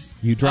disintegrate.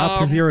 You drop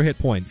to 0 hit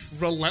points.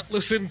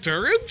 Relentless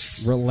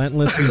endurance?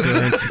 Relentless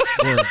endurance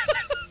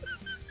works.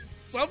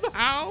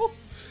 Somehow.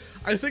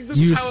 I think this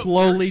You is how it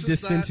slowly works, is that-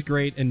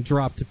 disintegrate and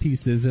drop to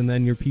pieces, and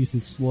then your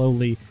pieces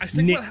slowly I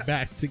think knit what ha-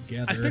 back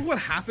together. I think what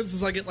happens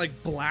is I get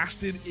like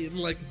blasted in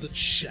like the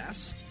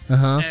chest,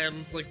 Uh-huh.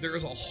 and like there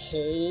is a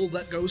hole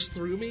that goes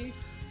through me,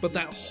 but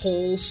that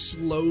hole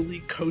slowly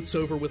coats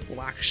over with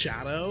black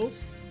shadow,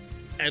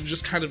 and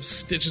just kind of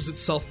stitches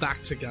itself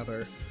back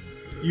together.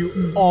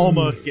 You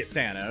almost get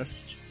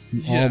Thanos.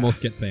 You Yeah.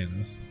 almost get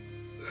Thanos.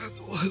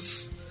 That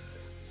was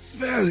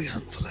very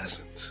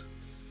unpleasant.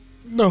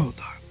 No,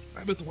 Don,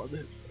 I'm at 1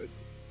 hit point.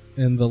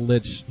 And the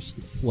lich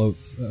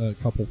floats a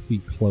couple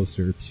feet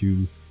closer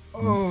to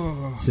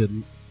Oh,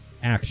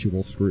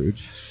 actual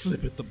Scrooge.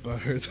 flip it the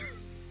bird.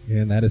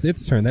 And that is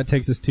its turn. That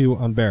takes us to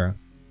Onbera.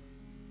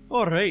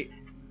 Alright.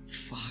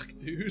 Fuck,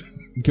 dude.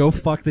 Go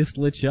fuck this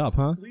lich up,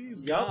 huh?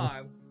 Please, Yup.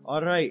 God.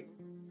 Alright.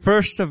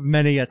 First of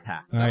many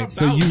attacks. Alright,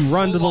 so About you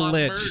run to the full-on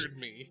lich, murdered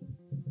me.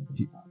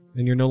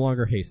 and you're no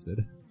longer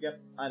hasted.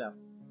 Yep, I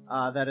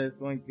know. That is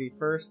going to be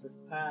first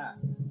attack.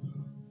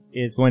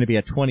 Is going to be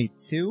a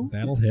 22.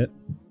 That'll hit.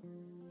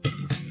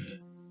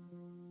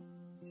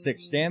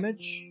 6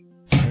 damage.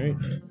 Alright.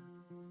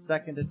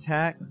 Second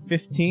attack,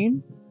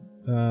 15.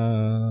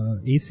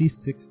 AC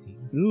 16.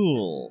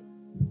 Ooh.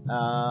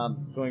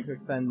 Going to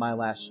expend my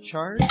last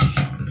charge.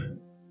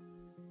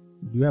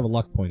 You have a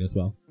luck point as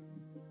well.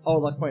 Oh,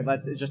 luck point.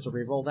 That's just a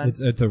reroll then?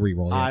 It's a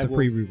reroll. Yeah, it's I a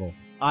free reroll.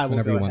 I will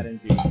whenever go you ahead and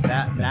do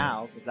that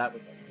now, because that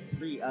was a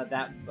 3.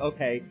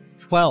 Okay.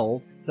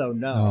 12, so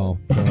no.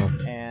 Oh, well.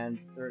 And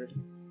third is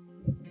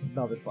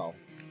another 12.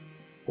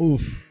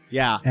 Oof.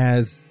 Yeah.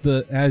 As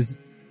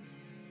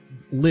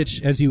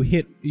Lich, as you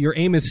hit, your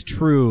aim is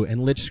true,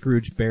 and Lich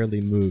Scrooge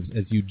barely moves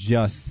as you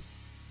just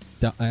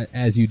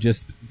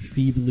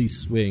feebly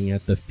swing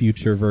at the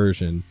future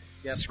version.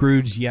 Yep.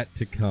 Scrooge yet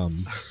to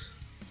come.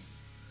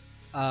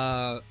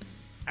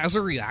 As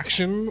a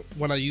reaction,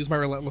 when I use my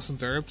Relentless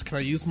Endurance, can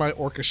I use my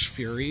Orcish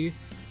Fury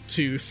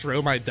to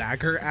throw my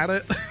dagger at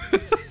it?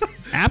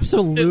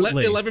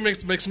 Absolutely.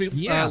 It makes me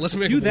Yeah, lets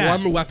me do make that.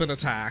 one weapon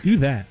attack. Do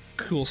that.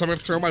 Cool. So I'm gonna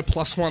throw my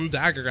 +1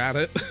 dagger at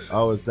it.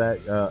 Oh, is that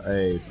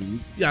a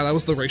feat? Yeah, that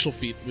was the racial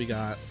feat we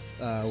got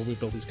when we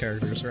built these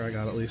characters, or I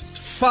got at least.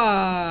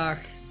 Fuck!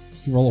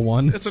 You roll a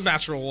 1. It's a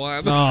natural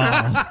 1.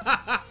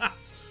 Oh.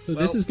 So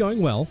this is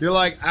going well. You're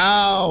like,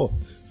 ow!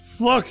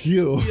 Fuck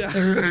you! Yeah.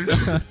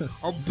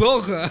 I'm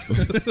Bilga.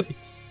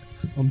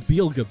 I'm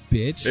Bilga,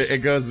 bitch. It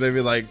goes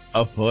maybe like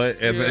a foot,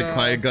 and then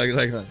Yeah. it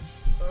like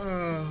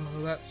Oh,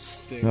 that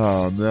stinks.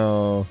 oh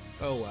no.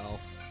 Oh well.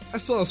 I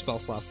still have spell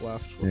slots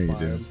left. Yeah, We're you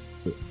fine.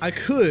 I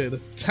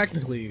could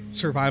technically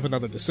survive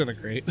another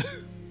disintegrate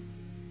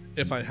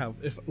if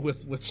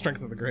with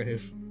Strength of the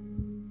Grave.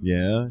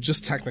 Yeah.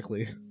 Just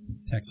technically.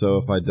 So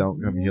if I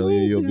don't come heal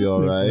you, you'll be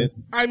alright?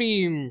 I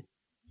mean,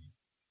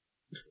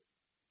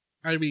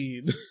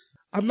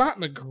 I'm not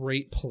in a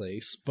great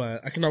place,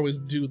 but I can always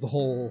do the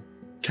whole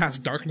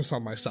cast darkness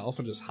on myself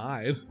and just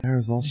hide.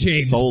 There's also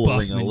James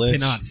soloing a Buffman lich.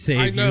 cannot save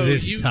I know, you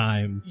this you-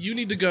 time. You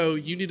need to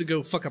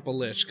go fuck up a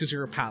lich because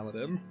you're a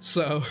paladin.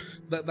 So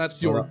that's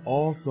But your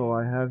also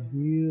I have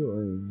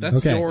healing.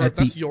 that's Okay, your at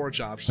that's the- your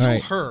job. Heal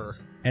Alright. her.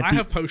 At I the-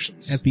 have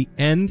potions. At the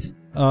end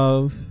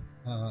of...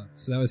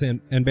 so that was...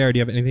 And Bear, do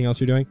you have anything else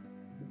you're doing?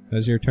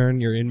 That's your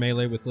turn? You're in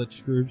melee with Lich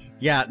Scrooge?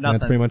 Yeah, nothing.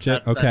 That's pretty much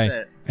it? That's Okay.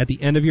 it. At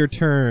the end of your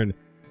turn,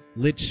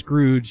 Lich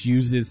Scrooge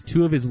uses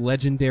 2 of his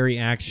legendary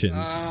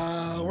actions.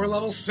 We're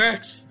level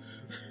 6.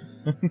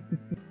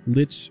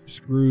 Lich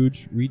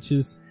Scrooge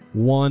reaches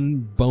one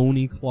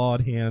bony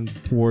clawed hand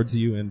towards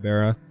you, and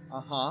Vera.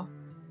 Uh-huh.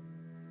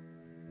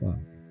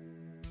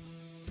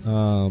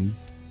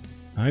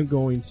 I'm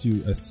going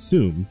to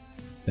assume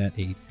that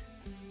these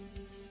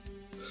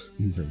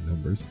are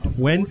numbers.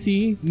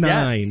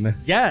 29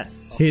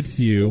 Yes. hits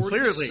you.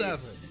 Clearly. 47.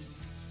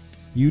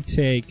 You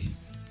take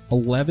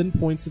 11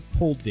 points of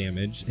cold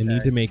damage and need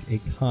Okay. to make a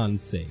con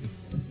save.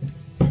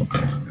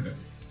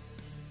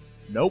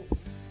 Nope.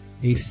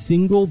 A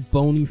single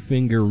bony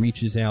finger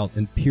reaches out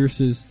and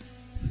pierces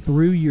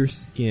through your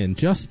skin,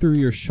 just through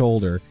your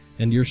shoulder,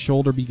 and your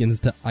shoulder begins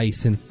to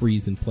ice and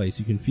freeze in place.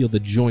 You can feel the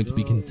joints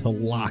begin to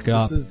lock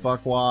up, This is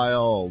Buck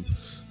Wild.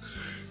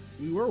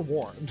 We were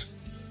warned.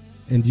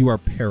 and you are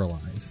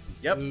paralyzed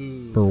Yep.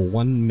 Ooh. for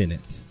 1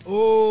 minute.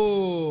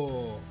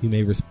 Oh. You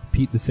may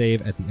repeat the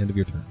save at the end of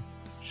your turn.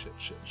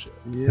 Shit.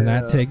 Yeah. And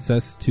that takes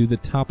us to the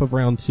top of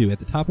round 2. At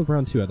the top of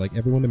round 2, I'd like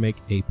everyone to make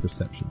a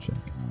perception check.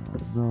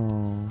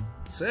 No.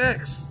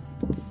 6.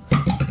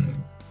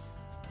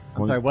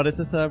 I'm sorry, what is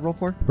this roll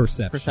for?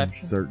 Perception.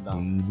 Perception?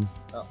 13.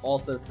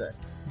 Also 6.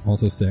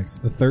 Also 6.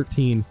 A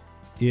 13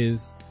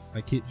 is,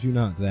 I kid you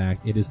not, Zach,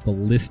 it is the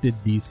listed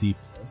DC.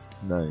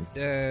 Nice.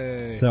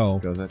 Yay. So,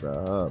 Go Zach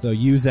Rob. so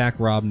you, Zach,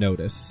 Rob,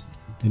 notice,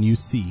 and you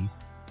see.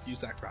 You,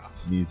 Zach Rob.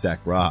 Me, Zach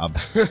Rob.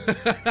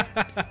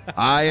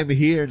 I am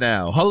here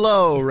now.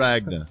 Hello,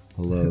 Ragna.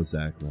 Hello,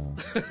 Zach Rob.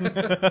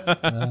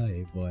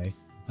 Hey, boy.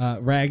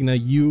 Ragna,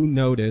 you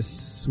notice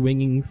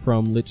swinging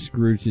from Lich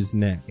Scrooge's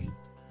neck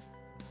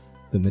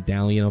the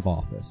Medallion of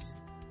Office.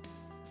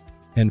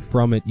 And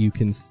from it, you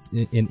can,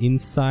 and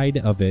inside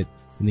of it,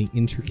 in the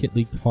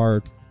intricately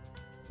carved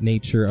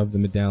nature of the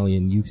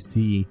medallion, you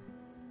see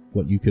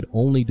what you could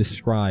only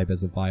describe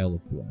as a vial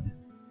of blood.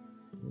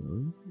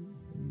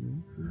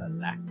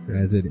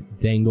 As it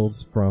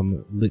dangles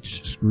from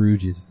Lich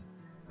Scrooge's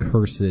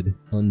cursed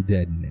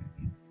undead neck.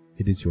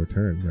 It is your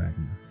turn,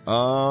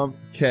 Ragnar.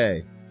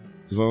 Okay.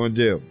 Here's what I'm going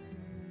to do.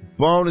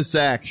 Bonus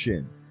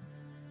action.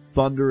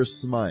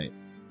 Thunderous Smite.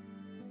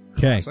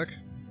 Okay. Classic.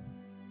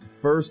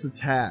 First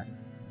attack.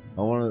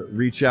 I want to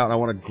reach out and I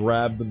want to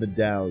grab the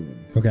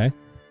medallion. Okay.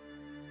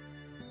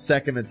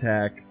 Second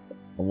attack,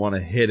 I want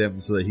to hit him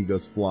so that he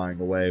goes flying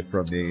away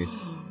from me,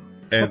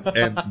 and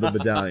the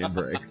medallion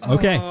breaks.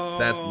 Okay.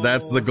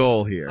 That's the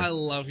goal here. I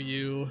love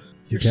you.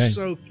 You're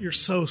Okay. you're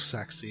so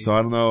sexy. So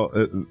I don't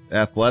know,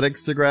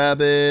 athletics to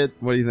grab it.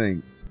 What do you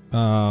think?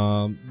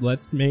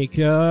 Let's make,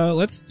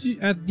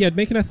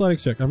 make an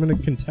athletics check. I'm gonna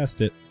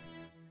contest it.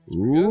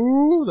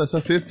 Ooh, that's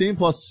a 15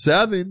 plus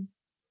 7.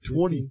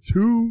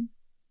 22.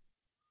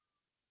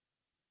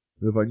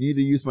 If I need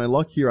to use my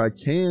luck here, I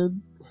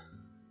can.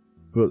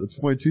 But the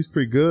 22 is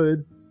pretty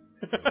good.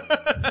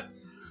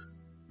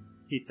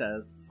 He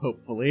says,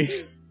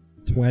 hopefully.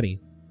 20.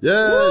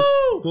 Yes!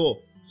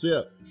 Cool. See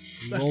ya.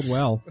 You rolled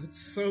well. That's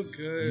so You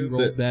good.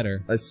 rolled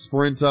better. I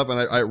sprint up and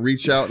I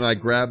reach out and I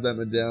grab that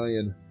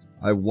medallion.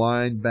 I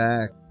wind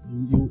back.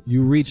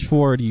 You reach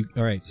forward.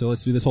 Alright, so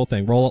let's do this whole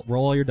thing. Roll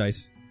all your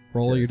dice.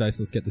 Roll all your dice.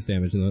 Let's get this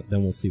damage, and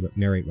then we'll see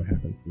narrate what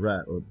happens.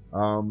 Right.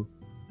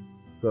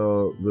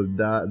 So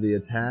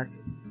the attack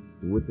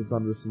with the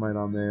Thunder Smite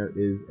on there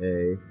is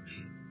a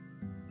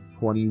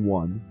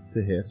 21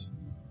 to hit.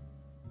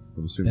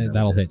 I'm assuming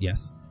That'll hit,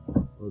 yes.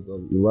 So it's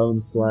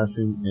 11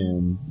 slashing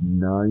and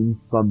 9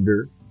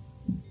 thunder,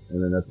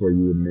 and then that's where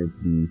you would make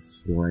the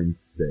strength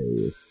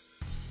save.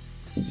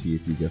 See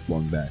if you get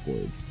flung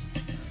backwards.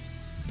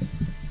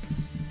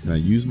 Can I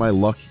use my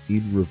luck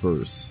in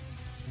reverse?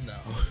 No.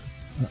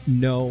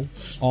 No.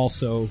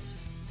 Also,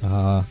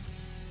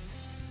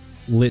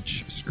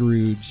 Lich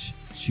Scrooge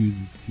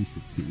chooses to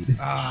succeed.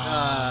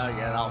 Yeah,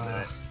 that'll do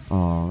it.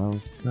 Oh,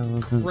 that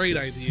was Great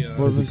idea. That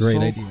was a great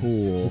so idea.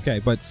 Cool. Okay,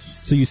 but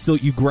so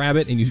you grab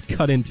it and you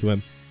cut into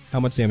him. How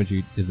much damage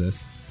is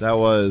this? That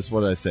was,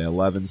 what did I say,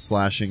 11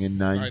 slashing and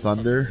 9 Nine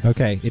thunder?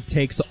 Okay, it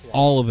takes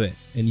all of it,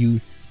 and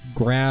you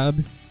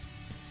grab.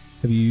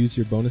 Have you used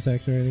your bonus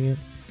action or anything yet?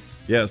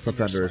 Yeah, for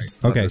thunder.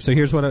 Okay, so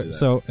here's what.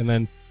 And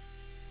then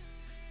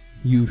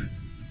you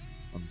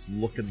I'm just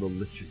looking the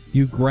lich.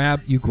 you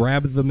grab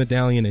the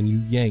medallion and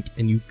you yank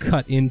and you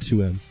cut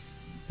into him,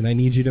 and I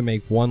need you to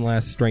make one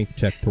last strength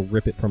check to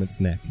rip it from its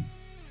neck.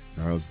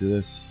 Alright, let's do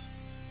this.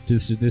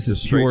 This is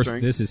Straight pure.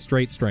 strength? This is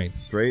straight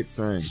strength. Straight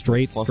strength.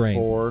 Straight Plus strength.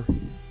 4.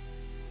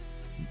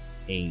 It's an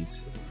 8.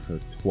 So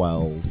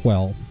 12.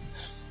 12.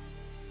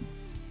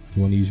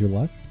 You want to use your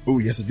luck? Oh,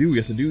 yes I do,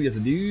 yes I do, yes I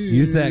do.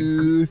 Use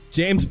that.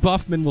 James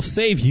Buffman will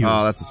save you.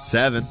 Oh, that's a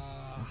 7.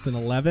 It's an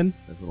 11.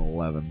 That's an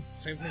 11.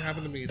 Same thing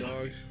happened to me,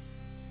 dog.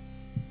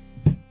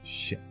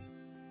 Shit.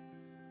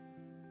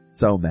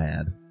 So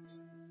mad.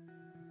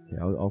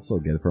 Yeah, I'll still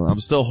get it from him. I'm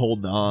still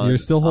holding on. You're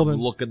still holding-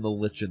 I'm looking the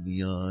lich in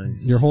the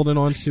eyes. You're holding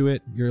on to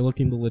it. You're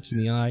looking the Lich in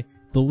the eye.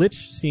 The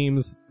Lich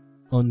seems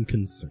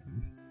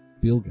unconcerned.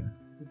 Bilga,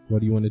 what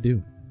do you want to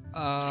do?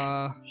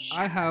 I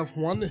have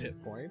 1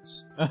 hit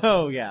point.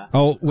 Oh, yeah.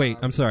 Oh, wait.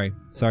 I'm sorry.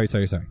 Sorry.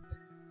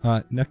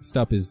 Next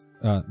up is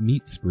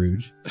Meat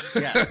Scrooge,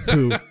 Yeah.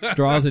 who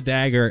draws a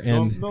dagger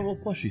and normal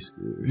fleshy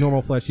Scrooge.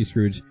 normal fleshy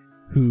Scrooge,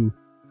 who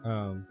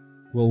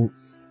will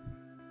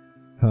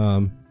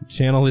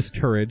channel his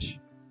courage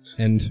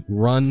and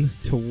run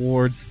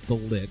towards the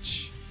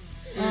Lich.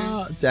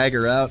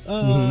 Dagger out.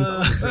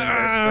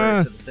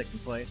 Straight to the sticking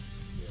place.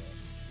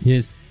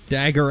 His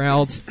dagger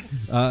out.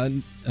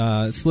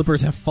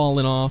 Slippers have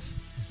fallen off.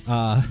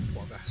 Poor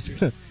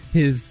bastard.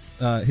 His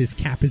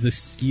cap is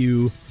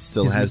askew.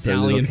 Still his has the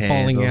little medallion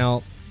falling candle.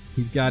 out.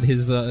 He's got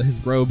his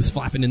robes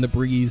flapping in the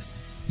breeze.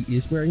 He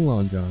is wearing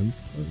long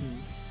johns.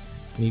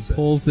 And he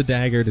pulls the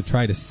dagger to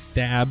try to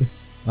stab.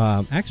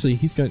 Actually,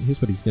 here's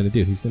what he's going to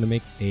do. He's going to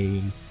make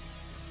a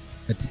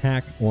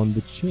attack on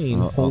the chain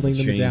holding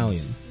the chains.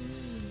 medallion.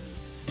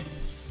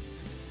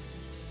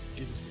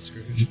 Give it to me,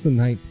 Scrooge. It's a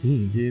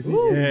 19. Give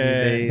it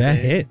Yay. That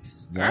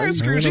hits. All right,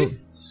 Scroogey.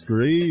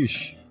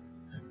 Scrooge.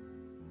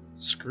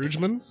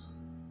 Scroogeman.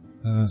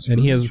 And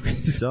he has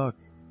Duck.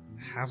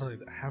 Have an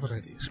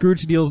idea.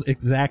 Scrooge deals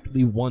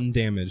exactly 1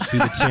 damage to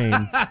the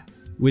chain,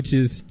 which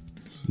is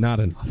not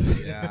enough.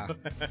 Yeah.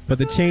 But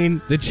the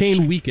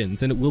chain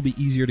weakens, and it will be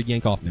easier to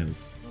yank off now.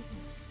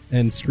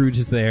 and Scrooge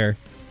is there,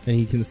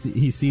 and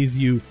he sees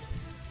you.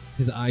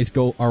 His eyes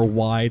are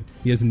wide.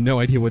 He has no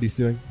idea what he's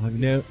doing.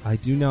 I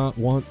do not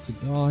want to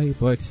die,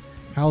 but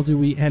how do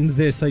we end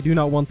this? I do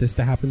not want this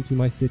to happen to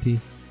my city.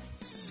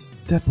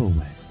 Step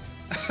away.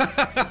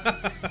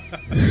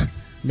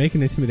 Make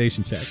an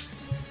intimidation check.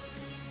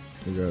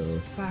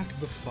 Back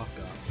the fuck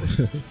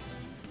up.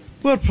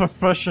 We're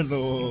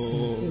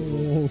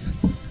professionals.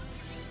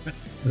 That's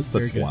It's a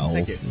very good. 12.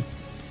 Thank you.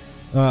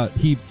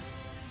 He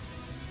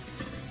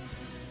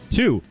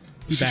 2.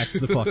 He backs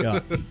the fuck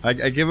up. I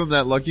give him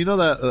that look. You know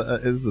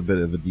that this is a bit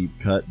of a deep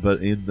cut,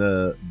 but in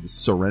the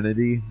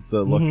Serenity,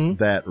 the look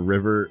that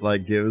River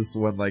like gives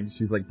when like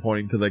she's like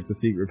pointing to like the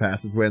secret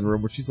passageway in the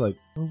room, where she's like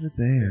over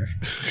there.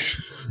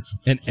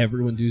 And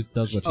everyone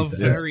does what she A says.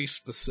 very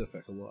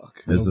specific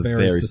look. It's a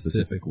very very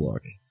specific specific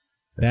look.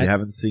 If That- you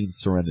haven't seen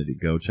Serenity,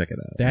 go check it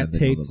out. That And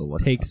then you'll know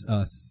what I'm takes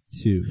talking us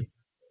to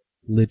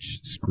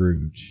Lich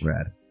Scrooge. about.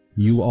 Rad.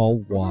 You all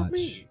Wasn't it watch.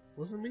 me?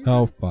 Wasn't it me?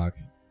 Oh fuck.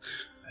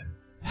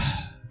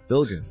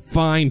 Bilgan.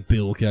 Fine,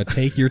 Bilga,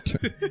 take your turn.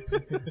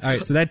 All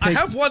right, so that I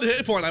takes have 1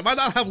 hit point. I might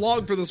not have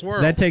long for this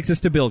world. that takes us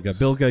to Bilga.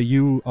 Bilga,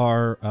 you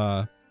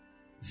are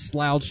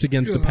slouched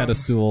against a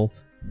pedestal.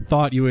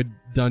 Thought you had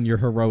done your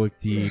heroic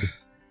deed.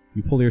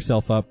 You pull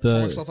yourself up.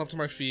 Pull myself up to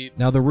my feet.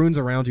 Now the runes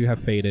around you have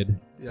faded.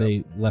 Yep.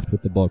 They left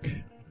with the book.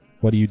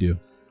 What do you do?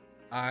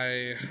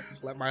 I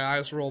let my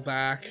eyes roll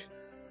back,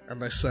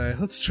 and I say,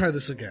 "Let's try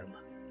this again.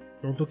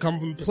 You want to come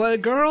and play,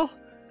 girl?"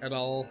 And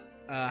I'll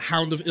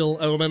Hound of Ill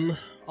Omen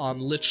on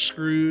Lich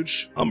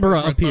Scrooge. Umbra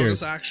That's my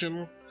appears. bonus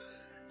action,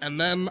 and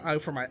then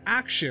for my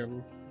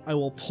action, I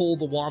will pull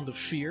the Wand of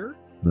Fear.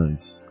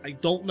 Nice. I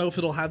don't know if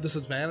it'll have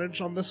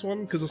disadvantage on this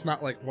one because it's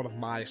not like one of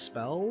my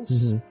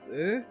spells.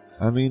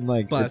 I mean,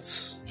 like,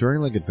 But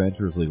during like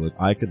Adventures League, like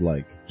I could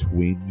like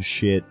twin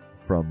shit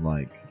from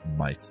like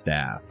my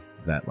staff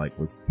that like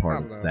was I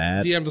part don't of know.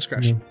 that. DM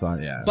discretion. So,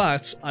 yeah.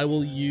 But I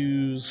will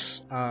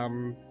use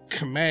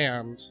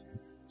Command,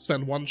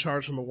 spend 1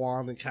 charge from the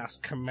wand, and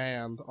cast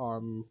Command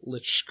on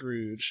Lich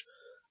Scrooge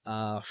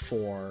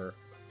for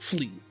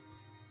Flee.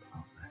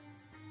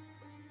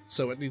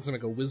 So it needs to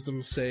make a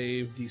Wisdom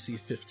save, DC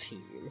 15.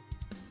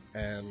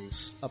 And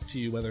up to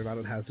you whether or not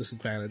it has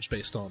disadvantage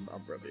based on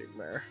Umbra being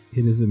there.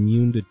 It is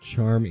immune to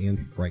charm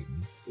and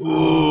frighten.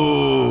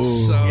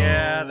 So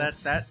Yeah,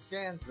 that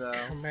scans though.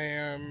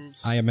 Command.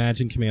 I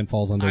imagine command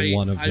falls under I-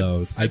 one of I-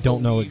 those. I I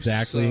don't know believe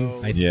exactly.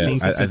 so. I Yeah,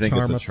 think it's I a think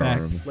charm it's a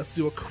charm. effect. Let's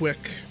do a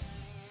quick.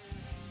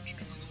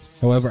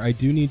 However, I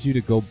do need you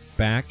to go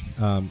back.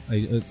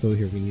 So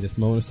here we need a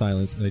moment of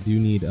silence, and I do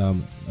need a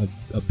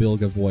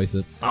Bilga voice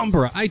of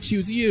Umbra. I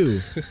choose you.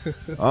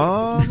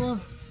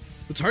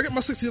 The target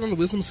must succeed on the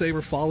Wisdom save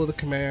or follow the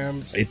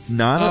command. It's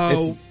not.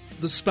 Oh,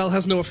 the spell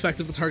has no effect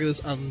if the target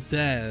is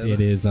undead.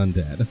 It is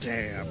undead.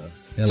 Damn.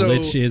 A So-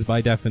 lich is by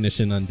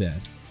definition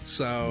undead.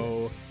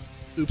 So,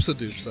 oopsa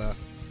doopsa.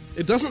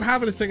 It doesn't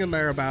have anything in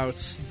there about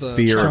the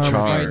Fear or Charm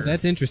charm. fight,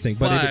 that's interesting,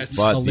 but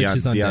But- a lich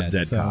is the undead.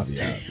 undead so,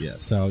 caveat,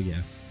 yes. so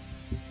yeah.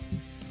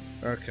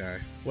 Okay.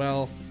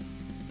 Well.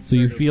 So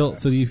you There goes feel that.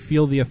 so you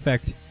feel the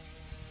effect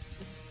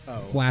Oh.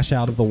 flash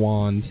out of the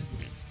wand.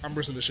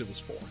 Umbra's initiative is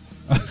 4.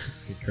 Okay,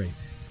 great.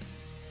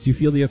 So you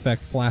feel the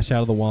effect flash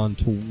out of the wand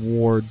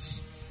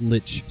towards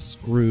Lich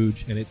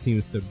Scrooge, and it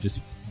seems to just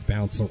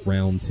bounce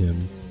around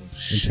him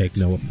and take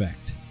no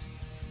effect.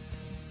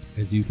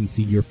 As you can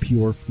see, your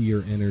pure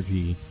fear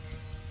energy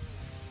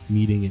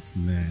meeting its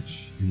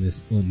match in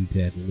this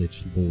undead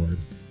Lich Lord.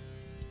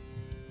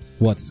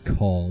 What's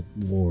called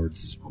Lord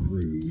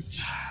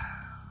Scrooge.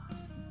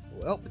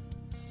 Well,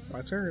 it's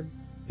my turn.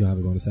 You'll have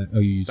a bonus action. Oh,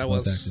 you used That a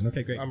bonus was action.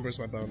 Okay, great. Umbra's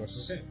my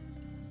bonus. Okay.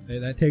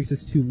 That takes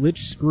us to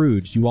Lich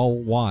Scrooge. You all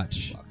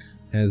watch Fuck.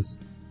 as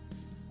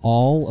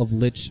all of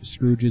Lich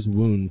Scrooge's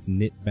wounds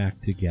knit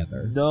back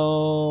together.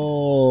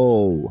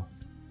 No.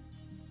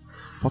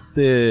 Fuck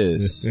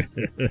this.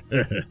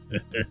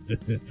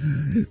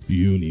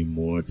 Puny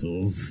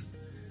mortals.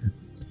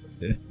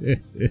 Hey,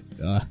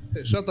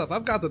 shut up.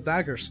 I've got the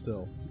dagger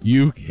still.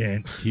 You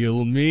can't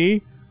kill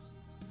me.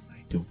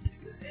 I don't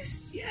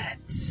exist yet.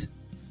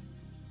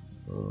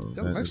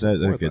 got a nice that,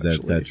 report, okay, that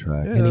actually.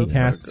 track. Yeah. And he that's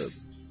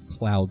casts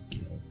Cloud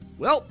Kill.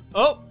 Well,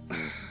 Oh,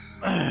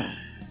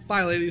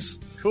 bye, ladies.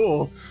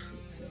 cool.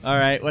 All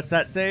right, what's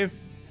that save?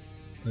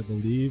 I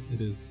believe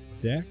it is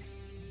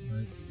Dex. I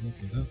look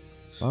it up.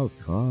 That was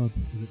calm.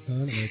 Is it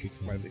Con? It might be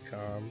Con. Might be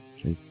calm.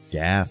 It's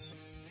gas.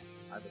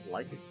 I would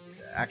like it.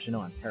 Actually,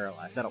 no, I'm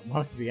paralyzed. I don't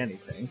want it to be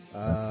anything.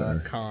 That's fair.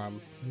 Calm.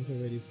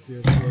 Already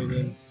sphere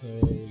poison, so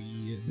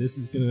yeah, this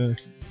is gonna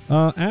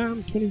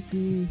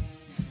 22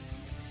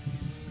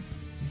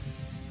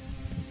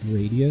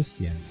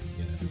 radius. Yeah, it's gonna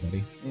get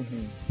everybody.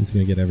 Mm-hmm. It's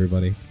gonna get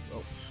everybody.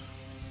 Oh.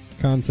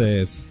 Con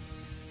saves.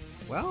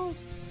 Well,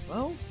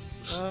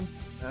 That's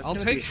I'll gonna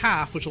take be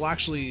half, which will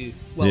actually,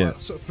 well, Yeah.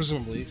 so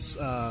presumably,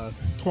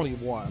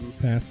 21.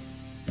 Pass.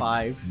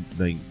 5.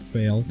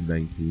 Fail.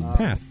 19.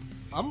 Pass.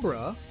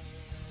 Umbra,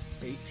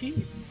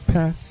 18.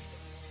 Pass.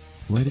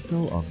 Way to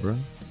go, Umbra.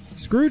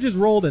 Scrooge has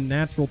rolled a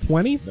natural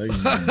 20.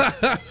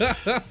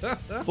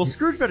 Well,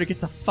 Scrooge better get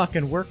to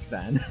fucking work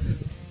then.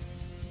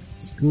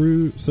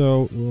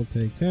 So we'll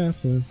take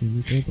half. So it's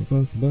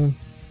gonna be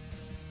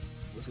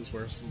This is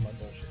where some of my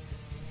bullshit.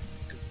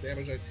 Because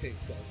damage I take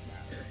does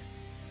matter.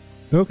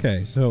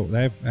 Okay, so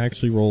I've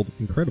actually rolled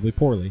incredibly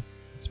poorly.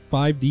 It's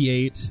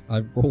 5d8.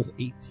 I've rolled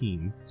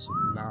 18. So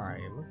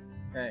 9.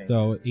 Okay.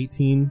 So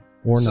 18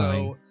 or 9.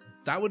 So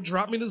that would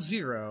drop me to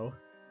 0.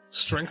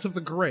 Strength of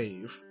the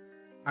Grave.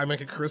 I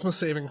make a charisma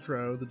saving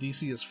throw. The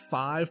DC is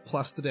 5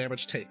 plus the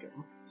damage taken.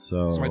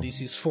 So So my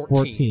DC is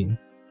 14.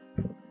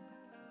 14.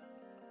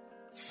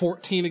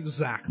 14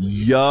 exactly.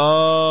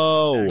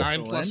 yo,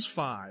 9 plus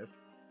 5.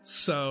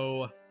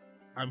 So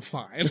I'm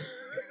fine.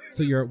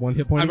 So you're at 1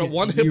 hit point. I'm at again?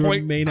 1 hit you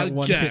point remain at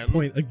 1 hit again.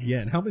 point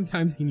again. How many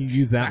times can you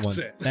use that That's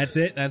one? it. That's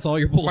it. That's all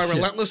your My bullshit.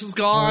 Relentless is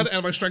gone,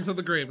 and my Strength of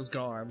the Grave is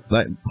gone.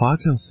 that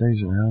clock kill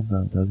stays around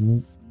though, doesn't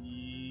it?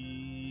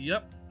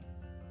 Yep.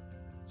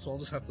 So I'll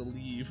just have to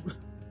leave.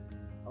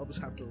 I'll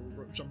just have to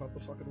jump out the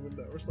fucking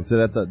window or Is something.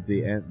 it at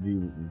the end? Do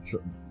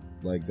you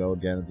like go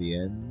again at the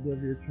end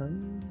of your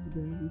turn?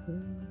 Beginning of your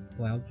turn?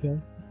 Cloud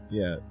kill.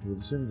 Yeah, I'm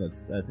assuming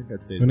that's. I think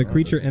that stays. When a around,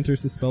 creature but-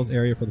 enters the spell's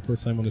area for the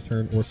first time on a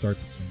turn or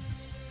starts its turn.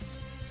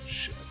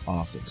 Shit.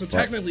 awesome. So But-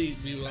 technically,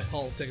 we will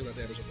all taking that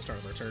damage at the start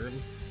of our turn,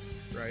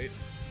 right?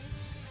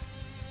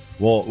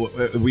 well,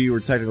 we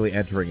were technically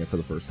entering it for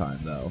the first time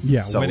though.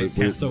 Yeah, so when we- it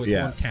casts, so it's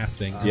yeah, one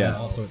casting. and Yeah.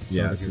 then also at the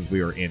yeah, start of since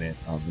we were in it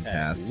on the Okay.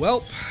 cast.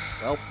 Well,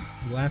 Well,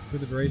 your last for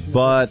the duration.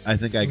 But I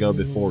think I go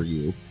before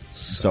you.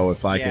 So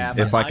if I Yeah, can,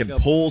 but if I I can go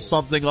pull before.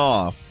 something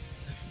off,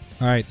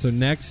 All right, so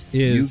next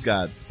is you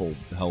got full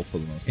health for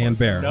the most part.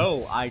 Anbera.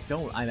 no, I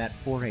don't. I'm at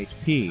 4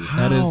 HP.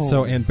 That is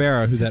so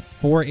Anbera, who's at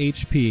 4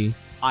 HP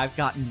I've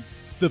gotten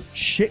the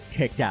shit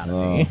kicked out of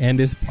Oh. me. and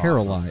is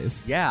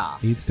paralyzed. Yeah.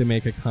 Needs to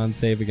make a con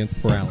save against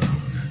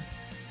paralysis.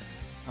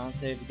 Con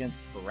save against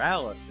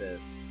paralysis.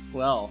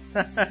 Well,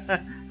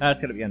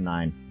 that's gonna be a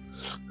 9.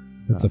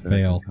 That's a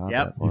fail.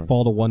 Yep. You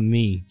fall to one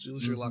knee. did you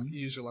lose your luck? You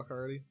used your luck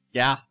already?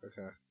 Yeah.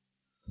 Okay.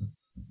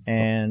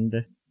 And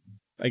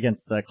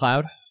against the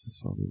cloud. This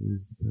is why we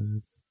lose the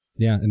birds.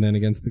 Yeah, and then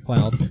against the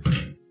cloud.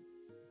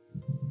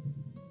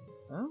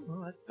 Oh,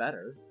 well, that's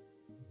better.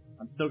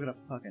 I'm still gonna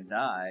fucking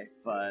die,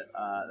 but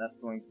that's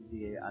going to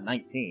be a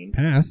 19.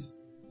 Pass.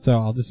 So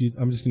I'm just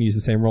gonna use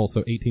the same roll,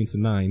 so 18 to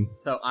 9.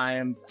 So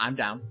I'm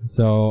down.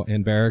 So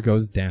Anbera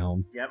goes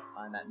down Yep,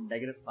 I'm at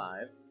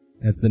 -5.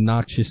 as the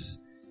noxious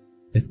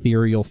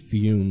ethereal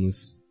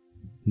fumes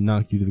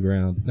knock you to the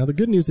ground. Now the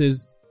good news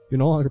is you're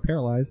no longer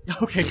paralyzed.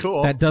 Okay,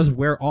 cool. That does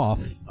wear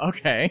off.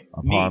 Okay.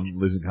 Upon Neat.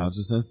 losing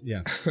consciousness.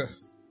 Yeah.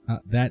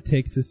 That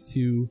takes us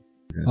to.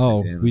 You're gonna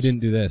Oh, take damage. we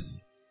didn't do this.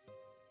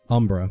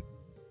 Umbra.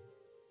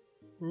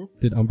 Hmm?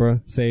 Did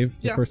Umbra save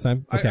the Yeah. first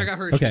time? I Okay. got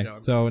her Okay, going.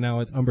 so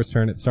now it's Umbra's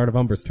turn. It's start of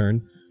Umbra's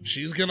turn.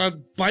 She's gonna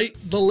bite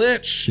the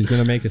lich! She's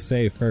gonna make a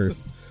save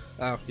first.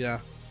 Oh, yeah.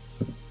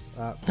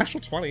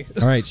 Natural 20.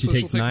 All right, she So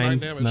she'll takes take 9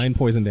 damage. 9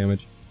 poison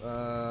damage.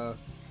 Down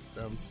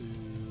to,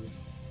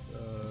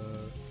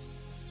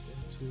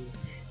 22.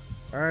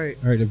 Alright,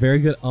 All right, a very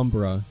good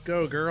Umbra.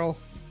 go, girl.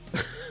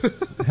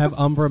 Have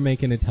Umbra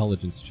make an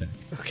intelligence check.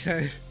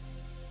 Okay.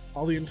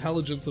 All the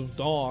intelligence of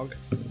dog.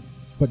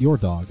 But your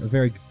dog, a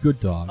very good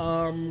dog.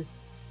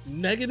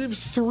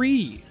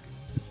 -3.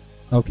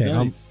 Okay,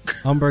 Nice.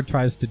 Umbra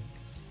tries to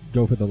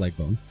go for the leg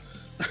bone.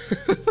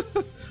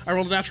 I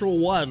rolled a natural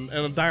 1,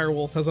 and a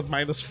direwolf has a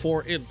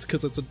 -4 int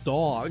because it's a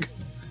dog.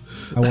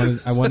 I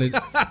wanted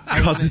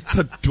Because it's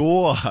a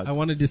dog. I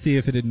wanted to see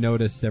if it had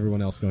noticed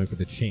everyone else going for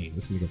the chain. It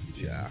was going to go for the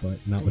chain, Yeah. but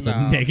not with No.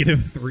 a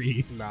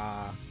 -3.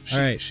 Nah. All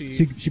right,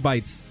 she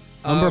bites.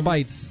 Umbra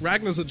bites.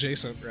 Ragna's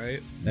adjacent,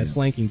 right? That's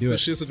flanking. Do So it.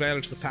 she has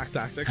advantage with pack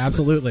tactics.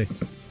 Absolutely.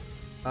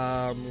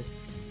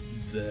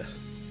 The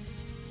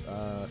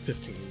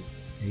 15.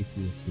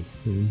 AC is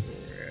 16.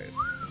 Alright.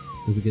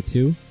 Does it get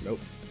 2? Nope.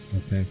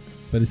 Okay,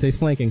 but it stays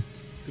flanking.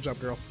 Good job,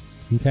 girl.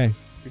 Okay,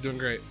 You're doing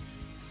great.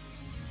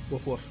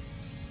 Woof woof.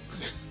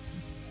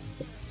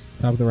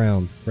 top of the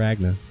round.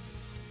 Ragna,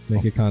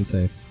 make your con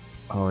save.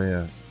 Oh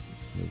yeah.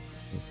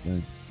 That's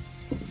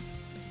nice.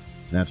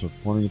 Natural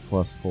 20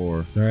 plus 4.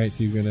 All right,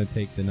 so you're going to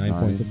take the 9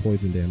 points of 9.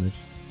 poison damage.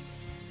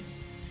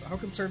 How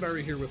concerned are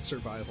we here with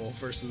survival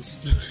versus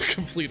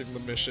completing the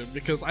mission?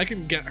 Because I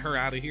can get her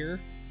out of here.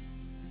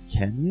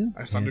 Can you?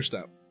 I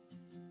thunderstep.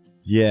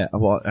 Yeah.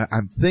 Well,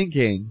 I'm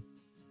thinking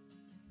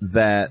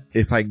that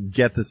if I can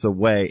get this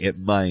away, it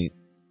might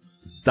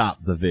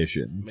stop the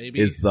vision. Maybe.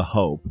 Is the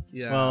hope.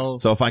 Yeah. Well,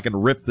 So if I can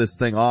rip this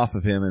thing off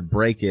of him and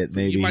break it,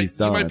 maybe you might, he's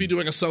done. You might be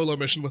doing a solo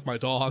mission with my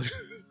dog.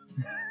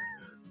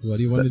 What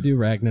do you want to do,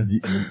 Ragna?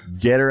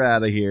 Get her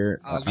out of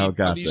here. I'll I'll need,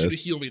 got I'll need you to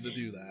this. heal me to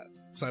do that.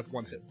 Because I have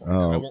 1 hit point.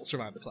 Oh. I won't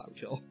survive the cloud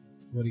kill.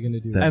 What are you going to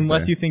do? That's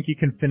unless fair. you think you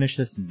can finish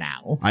this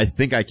now. I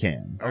think I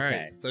can.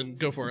 Alright, then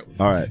go for it.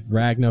 All right.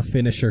 Ragna,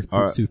 finisher,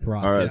 All right.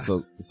 Thuthrasi. All right.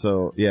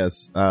 So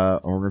yes. We're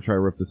gonna try to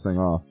rip this thing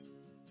off.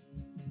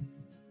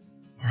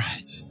 All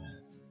right.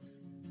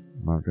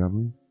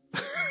 Montgomery.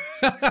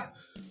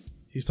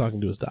 He's talking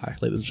to his die,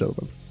 ladies and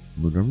gentlemen.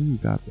 Montgomery, you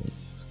got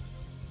this.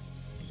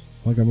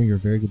 Montgomery, you're a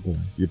very good boy.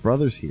 Your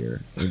brother's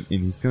here, and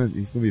he's gonna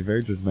be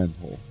very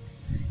judgmental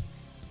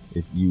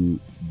if you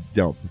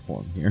don't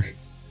perform here.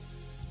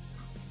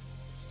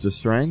 It's just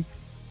strength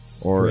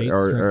or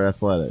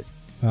athletics.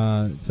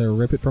 To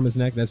rip it from his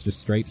neck, that's just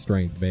straight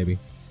strength, baby.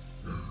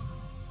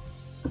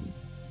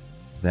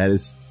 That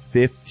is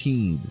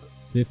 15.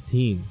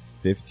 15.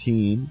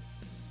 15.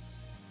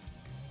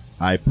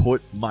 I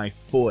put my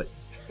foot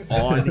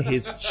on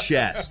his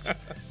chest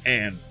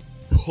and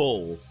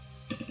pull.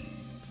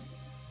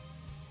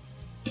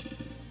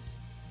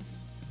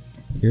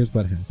 Here's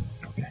what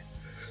happens. Okay.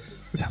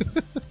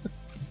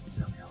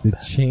 The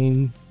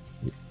chain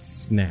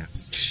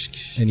snaps,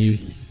 and you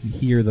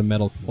hear the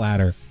metal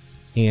clatter,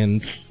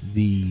 and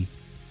the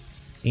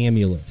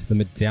amulet, the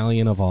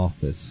medallion of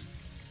office,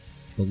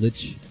 the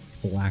Lich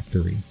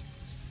phylactery,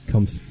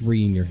 comes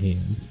free in your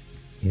hand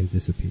and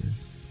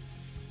disappears.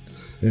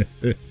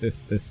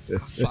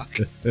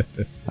 Fuck.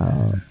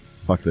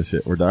 Fuck this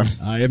shit. We're done.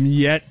 I am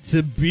yet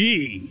to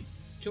be.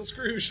 Kill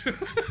Scrooge.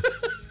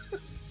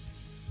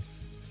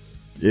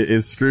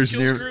 Is Scrooge Kill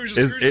near? Scrooge.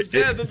 Scrooge is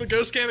dead. Then the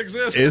ghost can't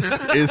exist.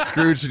 Is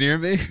Scrooge near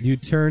me? You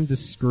turn to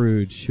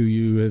Scrooge, who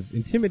you have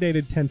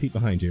intimidated 10 feet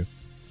behind you,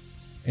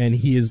 and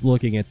he is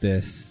looking at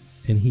this,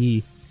 and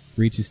he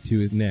reaches to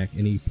his neck,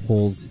 and he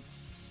pulls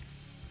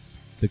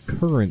the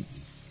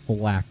current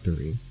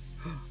phylactery.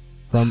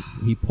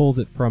 He pulls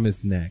it from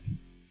his neck,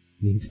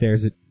 and he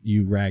stares at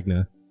you,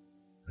 Ragna.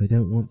 I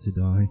don't want to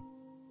die,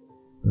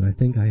 but I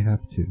think I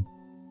have to.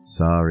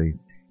 Sorry.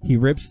 He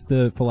rips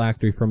the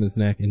phylactery from his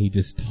neck, and he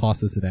just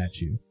tosses it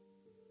at you.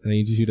 I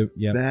need you to...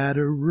 Yep.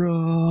 Batter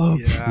up.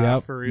 Yeah,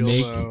 Yep. for real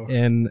Make though.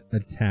 an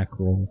attack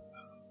roll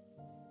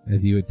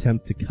as you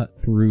attempt to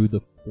cut through the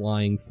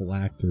flying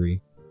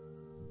phylactery.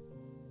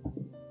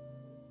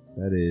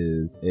 That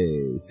is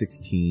a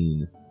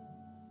 16.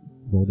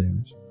 Roll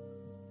damage.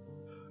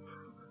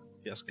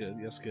 Yes, good.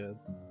 Yes, good.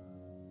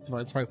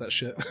 Divine Smite that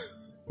shit.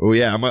 Oh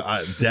yeah,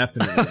 I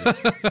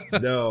definitely.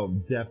 No,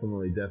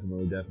 definitely.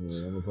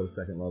 I'm gonna put a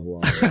second level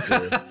on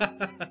it.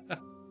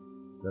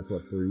 That's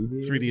what,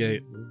 3D?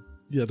 3d8.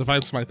 Yeah,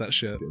 Divine Smite that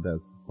shit.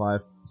 That's 5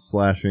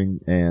 slashing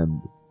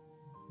and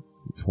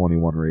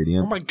 21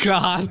 radiant. Oh my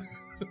god!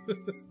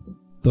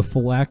 The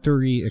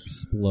phylactery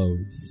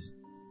explodes,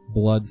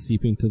 blood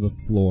seeping to the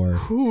floor.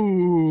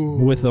 Ooh.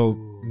 With a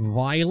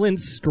violent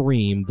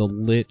scream, the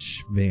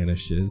Lich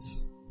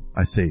vanishes,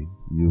 I say,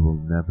 you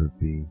will never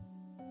be.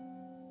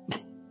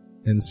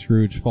 and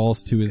Scrooge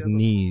falls to his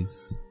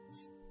knees,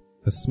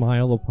 a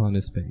smile upon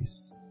his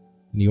face,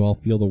 and you all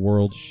feel the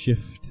world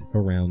shift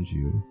around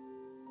you.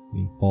 And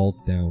he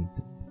falls down.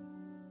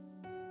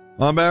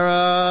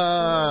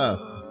 Umbera!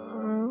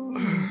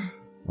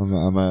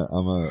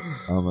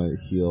 I'm a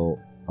heal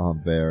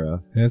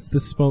Umbera. As the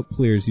smoke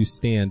clears, you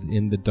stand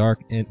in the dark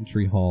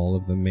entry hall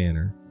of the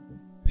manor.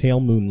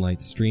 Pale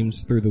moonlight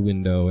streams through the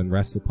window and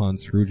rests upon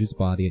Scrooge's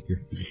body at your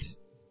feet.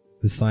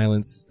 The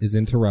silence is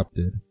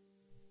interrupted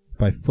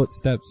by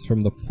footsteps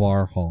from the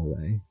far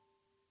hallway.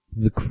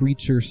 The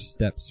creature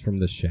steps from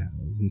the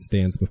shadows and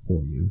stands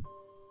before you,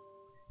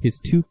 his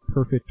too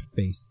perfect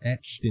face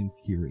etched in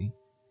fury.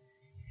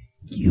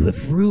 You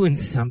have ruined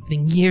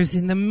something years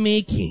in the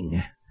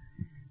making.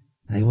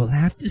 I will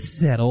have to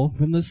settle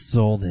from the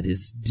soul that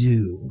is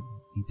due.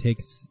 He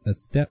takes a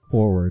step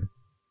forward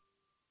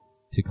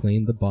to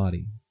claim the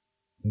body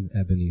of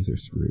Ebenezer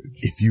Scrooge.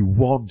 If you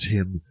want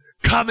him,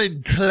 come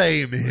and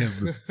claim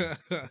him.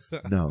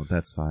 No,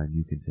 that's fine.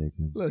 You can take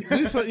him. Look,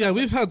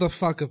 we've had the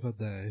fuck of a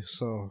day,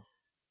 so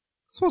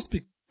it's supposed to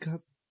be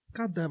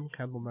goddamn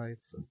candle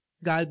nights.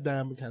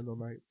 Goddamn candle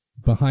nights.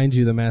 Behind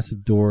you, the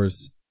massive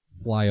doors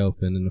fly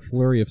open, and a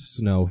flurry of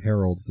snow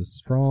heralds a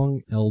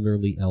strong,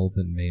 elderly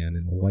elven man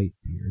in a white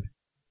beard.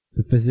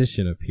 The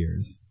physician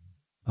appears,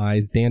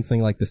 eyes dancing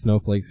like the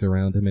snowflakes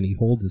around him, and he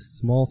holds a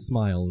small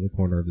smile in the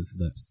corner of his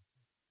lips.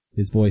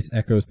 His voice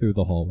echoes through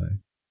the hallway.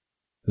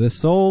 The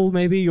soul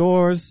may be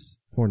yours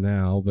for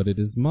now, but it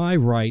is my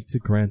right to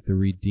grant the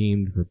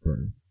redeemed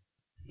rebirth.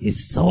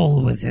 His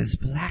soul was as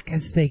black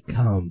as they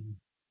come.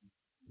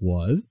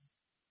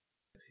 Was?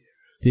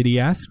 Did he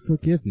ask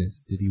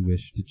forgiveness? Did he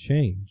wish to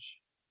change?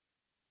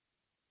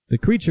 The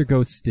creature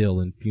goes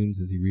still and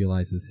fumes as he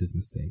realizes his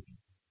mistake.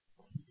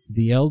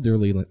 The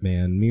elderly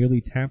man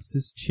merely taps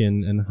his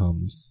chin and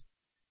hums.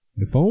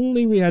 If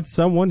only we had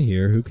someone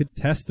here who could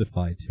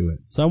testify to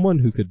it, someone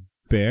who could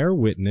bear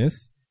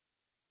witness.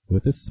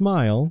 With a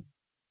smile,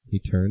 he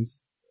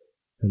turns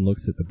and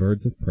looks at the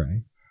birds of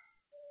prey.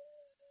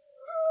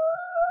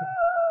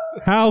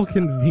 How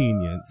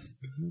convenient.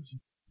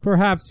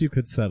 Perhaps you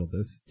could settle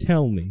this.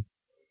 Tell me,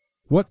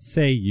 what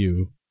say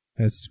you?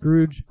 Has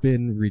Scrooge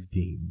been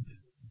redeemed?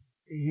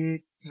 He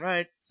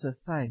tried to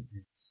find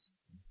it.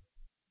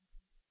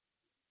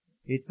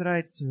 He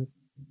tried to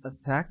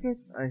attack it,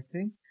 I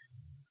think.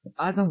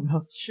 I don't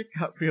know. Shit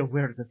got real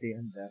weird at the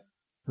end there.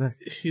 But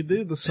He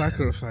did the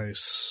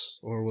sacrifice,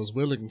 or was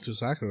willing to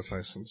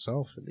sacrifice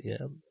himself in the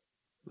end.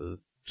 The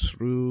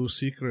true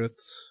secret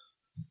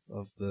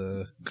of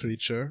the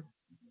creature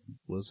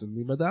was in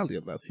the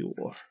medallion that he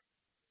wore.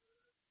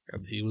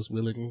 And he was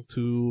willing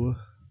to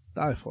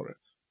die for it,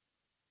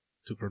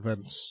 to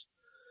prevent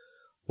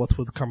what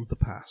would come to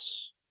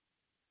pass.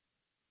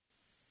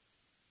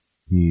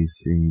 He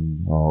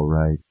seemed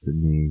alright to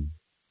me.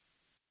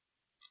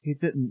 He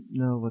didn't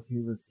know what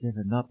he was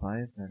giving up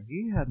either.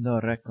 He had no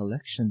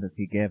recollection that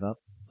he gave up.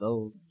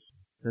 So,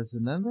 just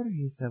remember,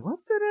 he said, "What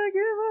did I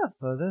give up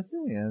for this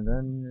thing?" And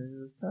then it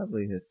was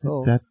probably his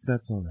soul. That's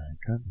alright.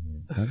 Come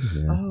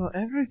here. Oh,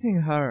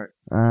 everything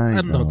hurts.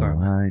 I no doubt.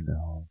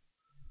 know.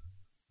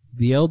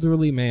 The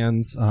elderly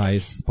man's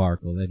eyes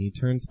sparkle, and he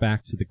turns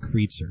back to the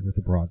creature with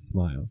a broad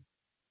smile.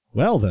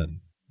 Well then,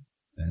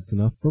 that's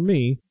enough for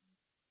me.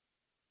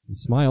 The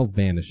smile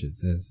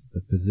vanishes as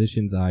the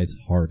physician's eyes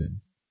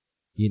harden.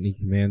 He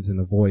commands in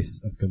a voice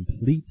of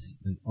complete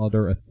and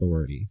utter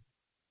authority.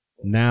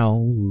 Now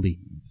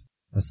leave.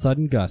 A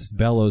sudden gust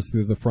bellows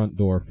through the front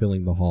door,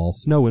 filling the hall.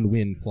 Snow and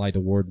wind fly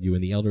toward you,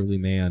 and the elderly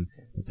man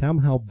would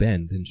somehow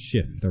bend and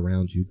shift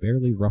around you,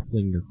 barely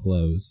ruffling your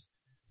clothes.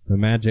 The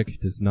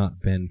magic does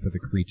not bend for the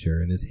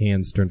creature, and his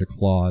hands turn to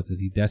claws as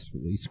he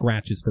desperately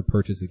scratches for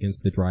purchase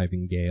against the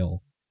driving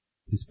gale.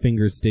 His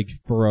fingers dig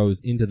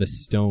furrows into the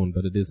stone,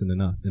 but it isn't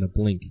enough. In a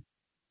blink,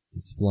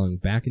 he's flung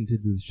back into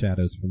the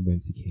shadows from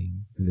whence he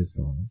came, and is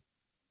gone.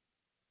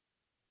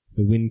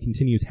 The wind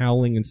continues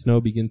howling, and snow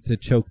begins to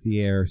choke the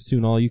air.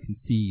 Soon all you can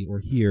see or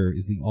hear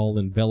is the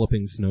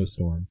all-enveloping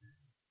snowstorm.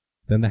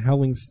 Then the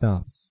howling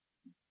stops.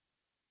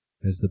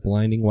 As the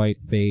blinding white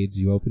fades,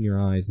 you open your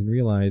eyes and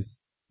realize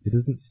it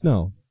isn't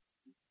snow.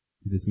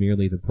 It is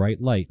merely the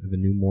bright light of a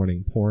new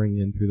morning pouring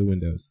in through the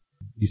windows.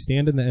 You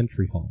stand in the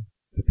entry hall,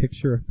 the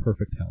picture of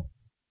perfect health.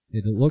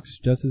 It looks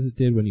just as it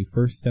did when you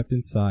first stepped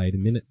inside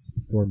minutes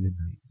before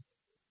midnight.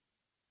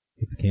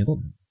 It's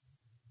Candlenights.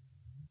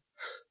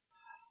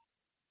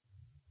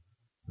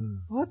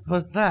 What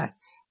was that?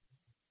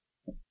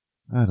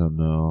 I don't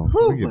know.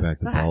 Who Can we get was back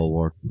to that?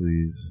 Bulwark,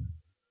 please?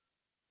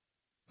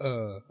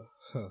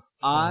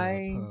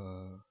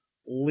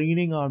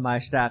 Leaning on my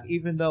staff,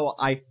 even though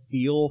I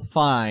feel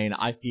fine,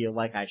 I feel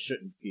like I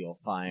shouldn't feel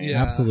fine.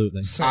 Yeah.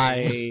 Absolutely. Same.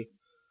 I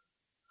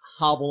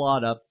hobble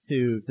on up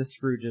to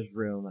Scrooge's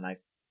room and I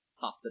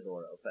pop the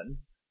door open.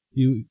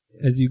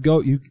 As you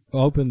go, you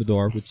open the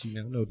door, which you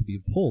now know to be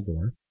a pull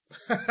door.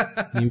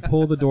 You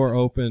pull the door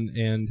open,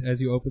 and as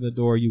you open the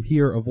door, you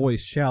hear a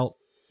voice shout,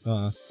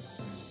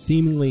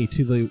 seemingly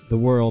to the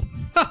world,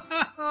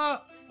 "A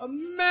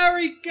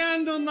Merry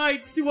Candle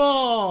Nights to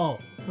all!"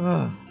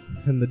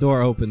 And the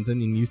door opens,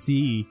 and you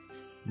see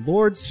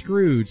Lord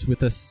Scrooge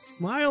with a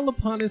smile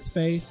upon his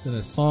face and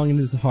a song in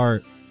his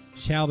heart,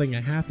 shouting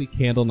a happy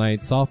Candle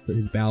Nights off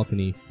his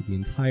balcony for the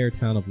entire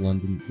town of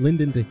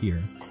Linden to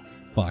hear.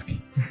 Fuck.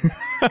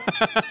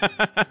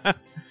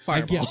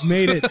 Fireball.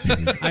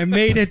 I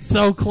made it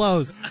so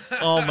close.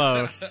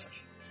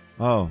 Almost.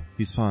 Oh,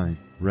 he's fine.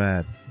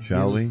 Rad.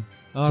 Shall we?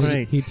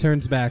 Alright. He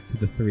turns back to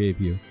the three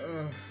of you.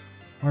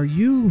 Are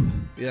you...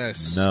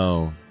 Yes.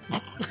 No.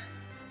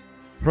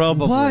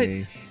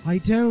 Probably. I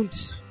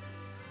don't...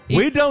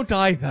 We don't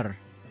either.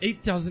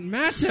 It doesn't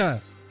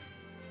matter.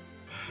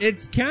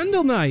 It's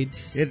Candle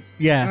Nights.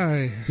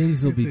 Yes.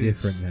 Things will be It is.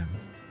 different now.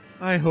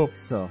 I hope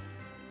so.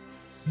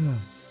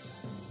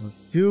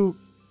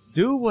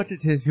 Do what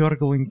it is you're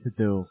going to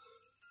do.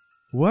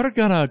 We're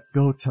gonna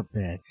go to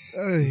bed.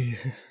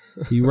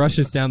 He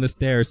rushes down the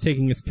stairs,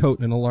 taking his coat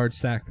and a large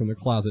sack from the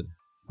closet.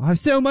 I have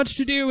so much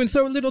to do and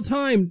so little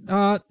time.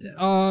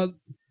 Come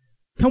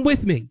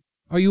with me.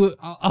 Are you?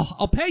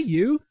 I'll pay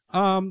you.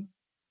 I'm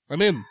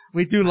in.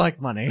 We do like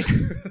money.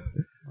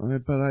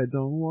 But I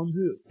don't want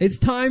to. It's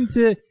time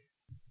to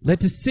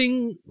let us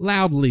sing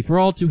loudly for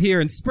all to hear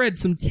and spread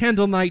some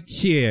candle night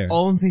cheer.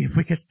 Only if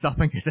we could stop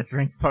and get a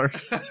drink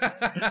first.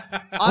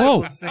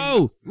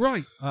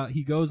 Right.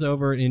 He goes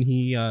over and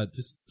he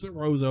just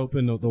throws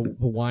open the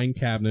wine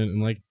cabinet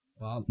and like,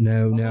 well,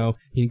 no.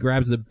 He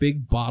grabs a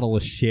big bottle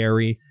of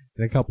sherry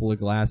and a couple of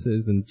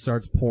glasses and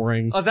starts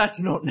pouring. Oh, that's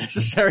not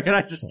necessary, and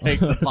I just take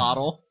the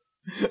bottle.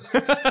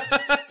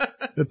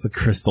 It's a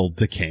crystal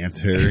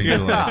decanter. You're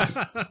like,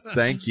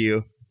 thank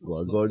you.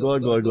 Glug, glug,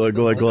 glug, glug, glug,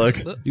 glug,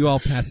 glug. You all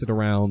pass it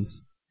around.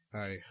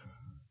 Aye.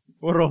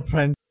 We're all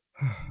friends.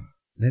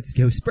 Let's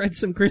go spread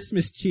some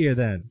Christmas cheer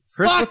then.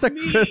 What's a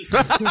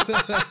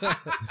Christmas?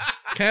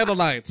 Candle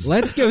nights.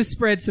 Let's go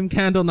spread some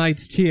candle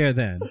nights cheer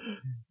then.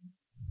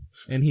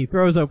 And he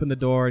throws open the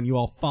door, and you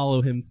all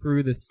follow him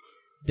through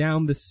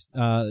down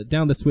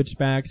the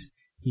switchbacks.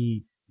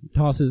 He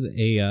tosses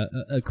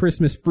a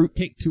Christmas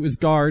fruitcake to his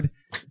guard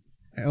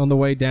on the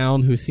way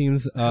down, who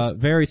seems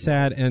very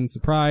sad and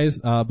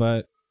surprised,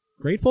 but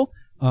grateful.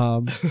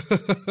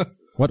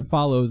 What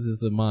follows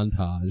is a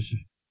montage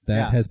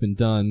that has been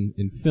done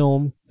in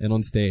film and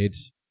on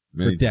stage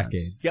Many for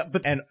decades. Yeah,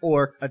 but an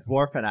orc, a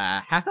dwarf, and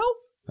a half elf?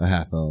 A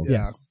half elf.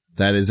 Yes.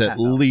 That is at Half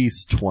elf.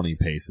 least 20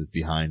 paces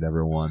behind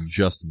everyone,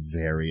 just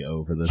very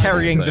over this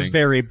Carrying whole the thing.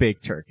 very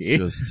big turkey.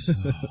 Just,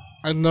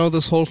 I know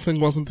this whole thing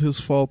wasn't his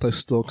fault. I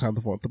still kind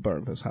of want to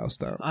burn his house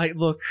down. I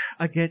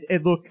get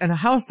it. Look, and a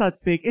house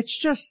that big,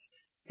 it's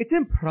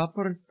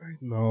improper.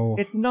 No.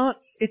 It's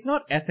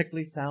not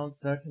ethically sound,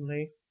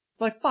 certainly.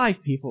 like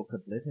 5 people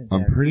could live in there.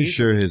 I'm pretty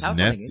sure his without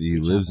running into nephew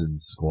each lives other. in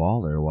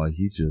squalor while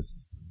he just...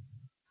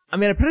 I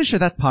mean, I'm pretty sure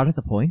that's part of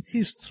the point.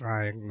 He's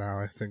trying now,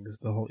 I think, is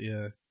the whole,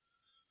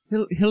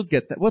 He'll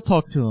get that. We'll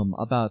talk to him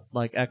about,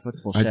 like,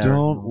 equitable I sharing.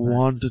 don't and all that.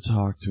 want to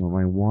talk to him.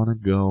 I want to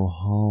go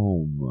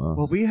home.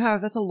 Well,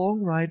 that's a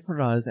long ride for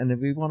us, and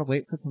we want to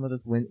wait for some of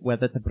this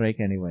weather to break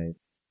anyways.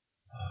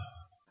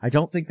 I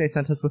don't think they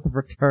sent us with a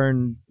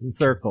return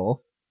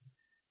circle.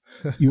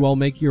 You all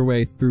make your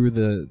way through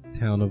the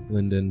town of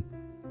Linden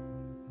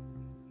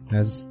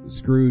as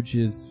Scrooge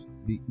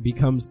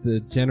becomes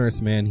the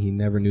generous man he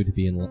never knew to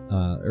be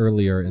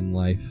earlier in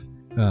life,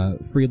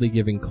 freely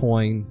giving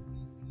coin,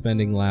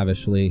 spending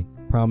lavishly,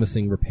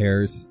 promising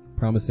repairs,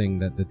 promising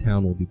that the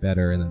town will be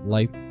better and that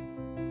life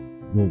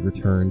will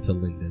return to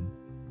Linden.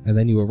 And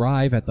then you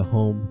arrive at the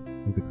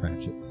home of the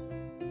Cratchits.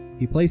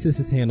 He places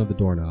his hand on the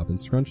doorknob and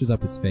scrunches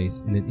up his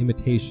face in an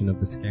imitation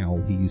of the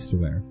scowl he used to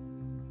wear.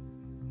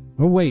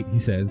 "Oh wait," he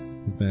says,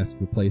 his mask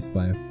replaced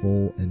by a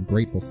full and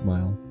grateful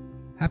smile.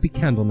 "Happy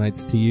Candle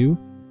Nights to you."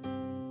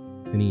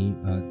 And he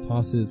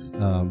tosses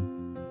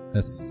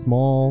a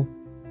small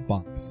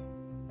box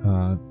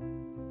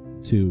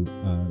to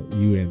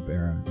you, Aunt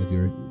Vera, as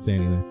you're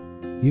standing there.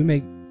 "You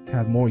may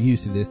have more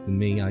use of this than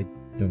me. I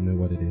don't know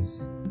what it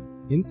is."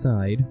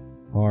 Inside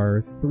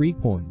are 3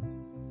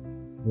 coins.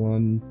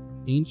 One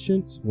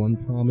ancient, one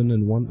common,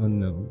 and one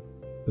unknown.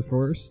 The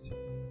first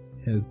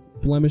has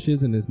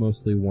blemishes and is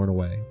mostly worn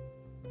away.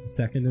 The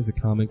second is a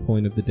common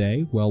coin of the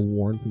day, well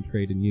worn from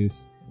trade and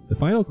use. The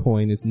final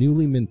coin is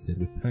newly minted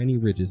with tiny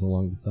ridges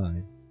along the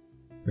side,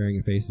 bearing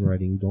a face and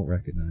writing you don't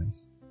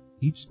recognize.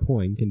 Each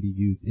coin can be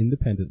used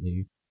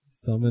independently to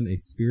summon a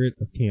spirit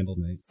of Candle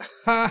Nights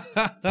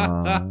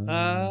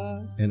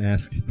and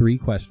ask 3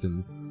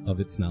 questions of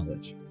its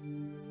knowledge.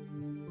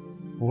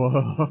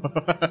 Whoa.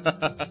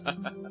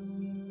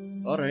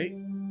 Alright.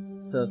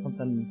 So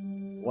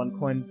something, 1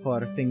 coin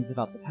for things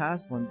about the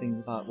past, 1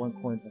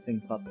 coin for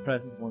things about the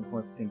present, 1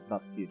 coin for things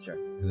about the future.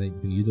 And then you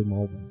can use them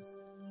all once.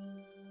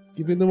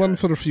 Give me the one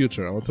for the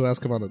future. I want to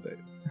ask him on a date.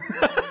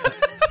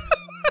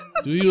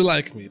 Do you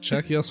like me?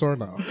 Check yes or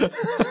no.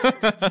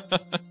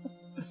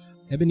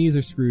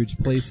 Ebenezer Scrooge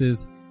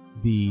places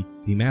the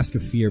mask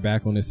of fear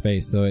back on his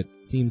face, though it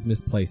seems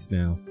misplaced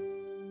now.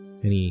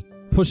 And he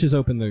pushes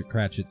open the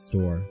Cratchit's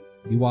door.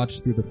 You watch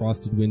through the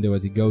frosted window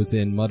as he goes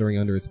in, muttering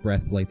under his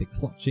breath like the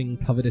clutching,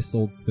 covetous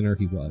old sinner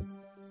he was.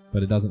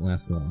 But it doesn't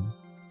last long.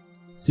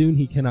 Soon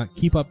he cannot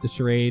keep up the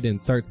charade and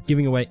starts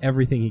giving away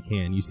everything he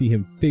can. You see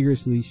him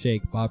vigorously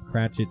shake Bob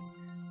Cratchit's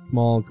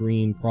small,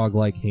 green,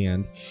 frog-like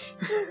hand.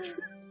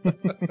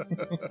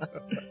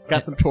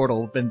 Got some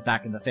turtle been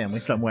back in the family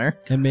somewhere.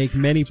 And make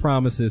many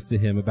promises to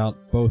him about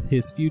both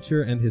his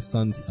future and his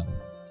son's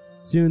health.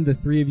 Soon the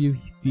 3 of you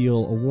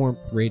feel a warmth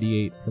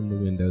radiate from the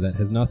window that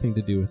has nothing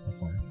to do with the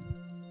hearth.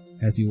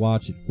 As you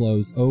watch, it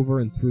flows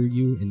over and through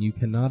you, and you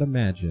cannot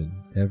imagine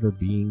ever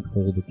being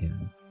cold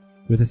again.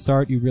 With a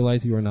start, you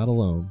realize you are not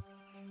alone.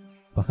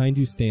 Behind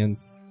you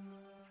stands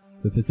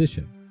the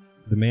physician,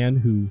 the man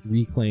who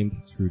reclaimed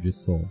Scrooge's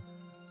soul.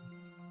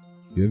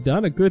 "You have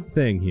done a good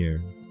thing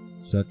here.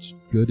 Such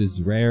good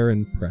is rare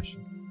and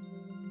precious.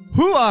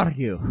 Who are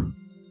you?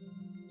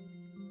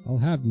 I'll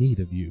have need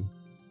of you.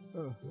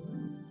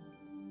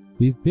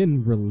 We've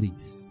been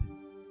released.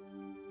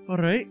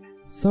 Alright.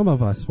 Some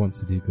of us want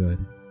to do good.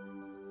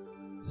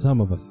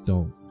 Some of us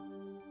don't.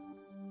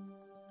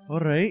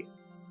 Alright.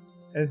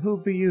 And who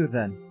be you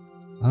then?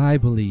 I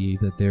believe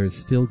that there is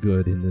still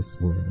good in this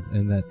world,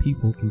 and that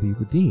people can be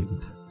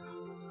redeemed.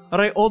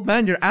 Alright, old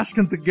man, you're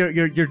asking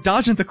you're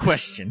dodging the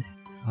question.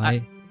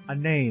 A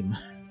name.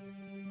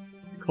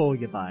 Call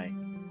you by.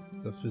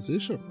 The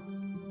physician.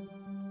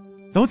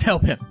 Don't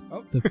help him.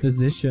 The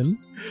physician,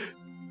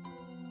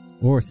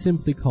 or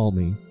simply call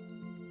me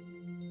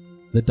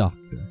the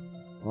doctor.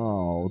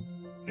 Oh,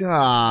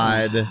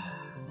 God.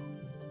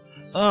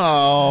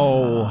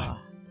 Oh.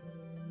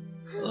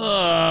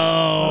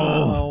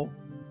 Oh.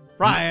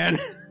 Ryan.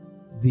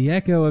 The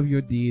echo of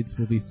your deeds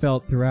will be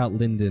felt throughout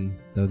Linden,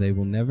 though they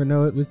will never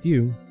know it was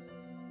you.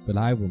 But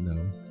I will know,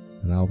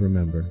 and I'll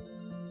remember,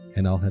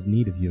 and I'll have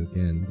need of you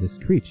again. This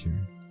creature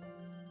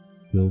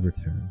will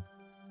return.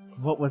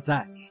 What was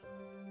that?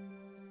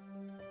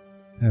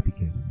 Happy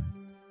Candle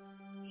Nights.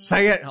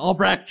 Say it,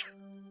 Albrecht!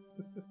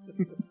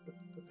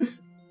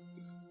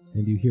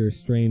 And you hear a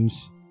strange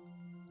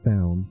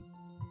sound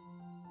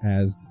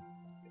as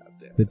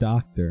the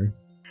doctor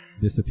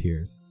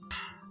disappears.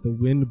 The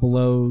wind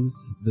blows,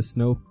 the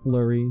snow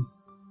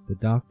flurries, the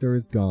doctor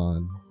is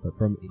gone, but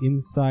from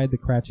inside the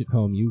Cratchit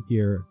home you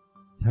hear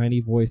a tiny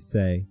voice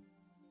say,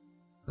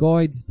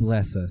 "Gods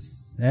bless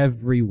us,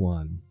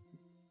 everyone."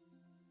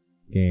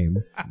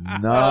 Game.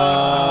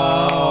 No.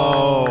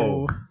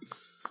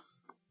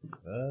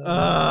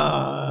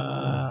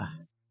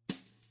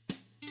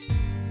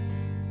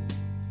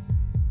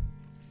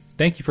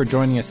 Thank you for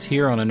joining us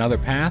here on Another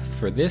Path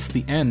for this,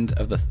 the end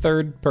of the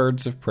 3rd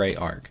Birds of Prey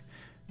arc.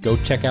 Go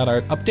check out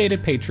our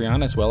updated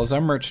Patreon as well as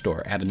our merch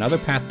store at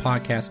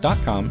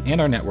anotherpathpodcast.com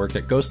and our network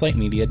at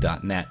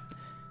ghostlightmedia.net.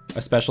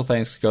 A special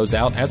thanks goes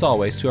out, as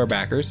always, to our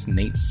backers,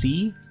 Nate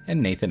C.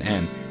 and Nathan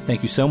N.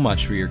 Thank you so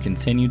much for your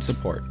continued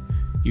support.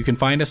 You can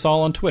find us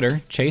all on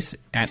Twitter, Chase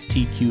at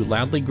TQ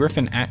Loudly,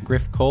 Griffin at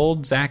Griff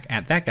Cold, Zach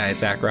at That Guy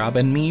Zach Rob,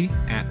 and me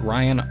at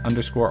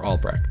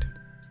Ryan_Albrecht.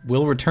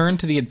 We'll return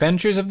to the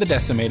adventures of the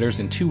Decimators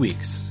in 2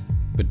 weeks,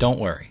 but don't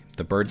worry,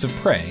 the Birds of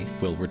Prey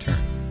will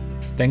return.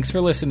 Thanks for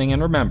listening,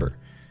 and remember,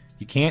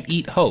 you can't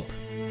eat hope,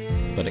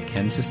 but it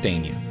can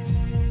sustain you.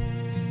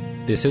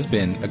 This has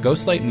been a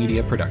Ghostlight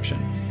Media production.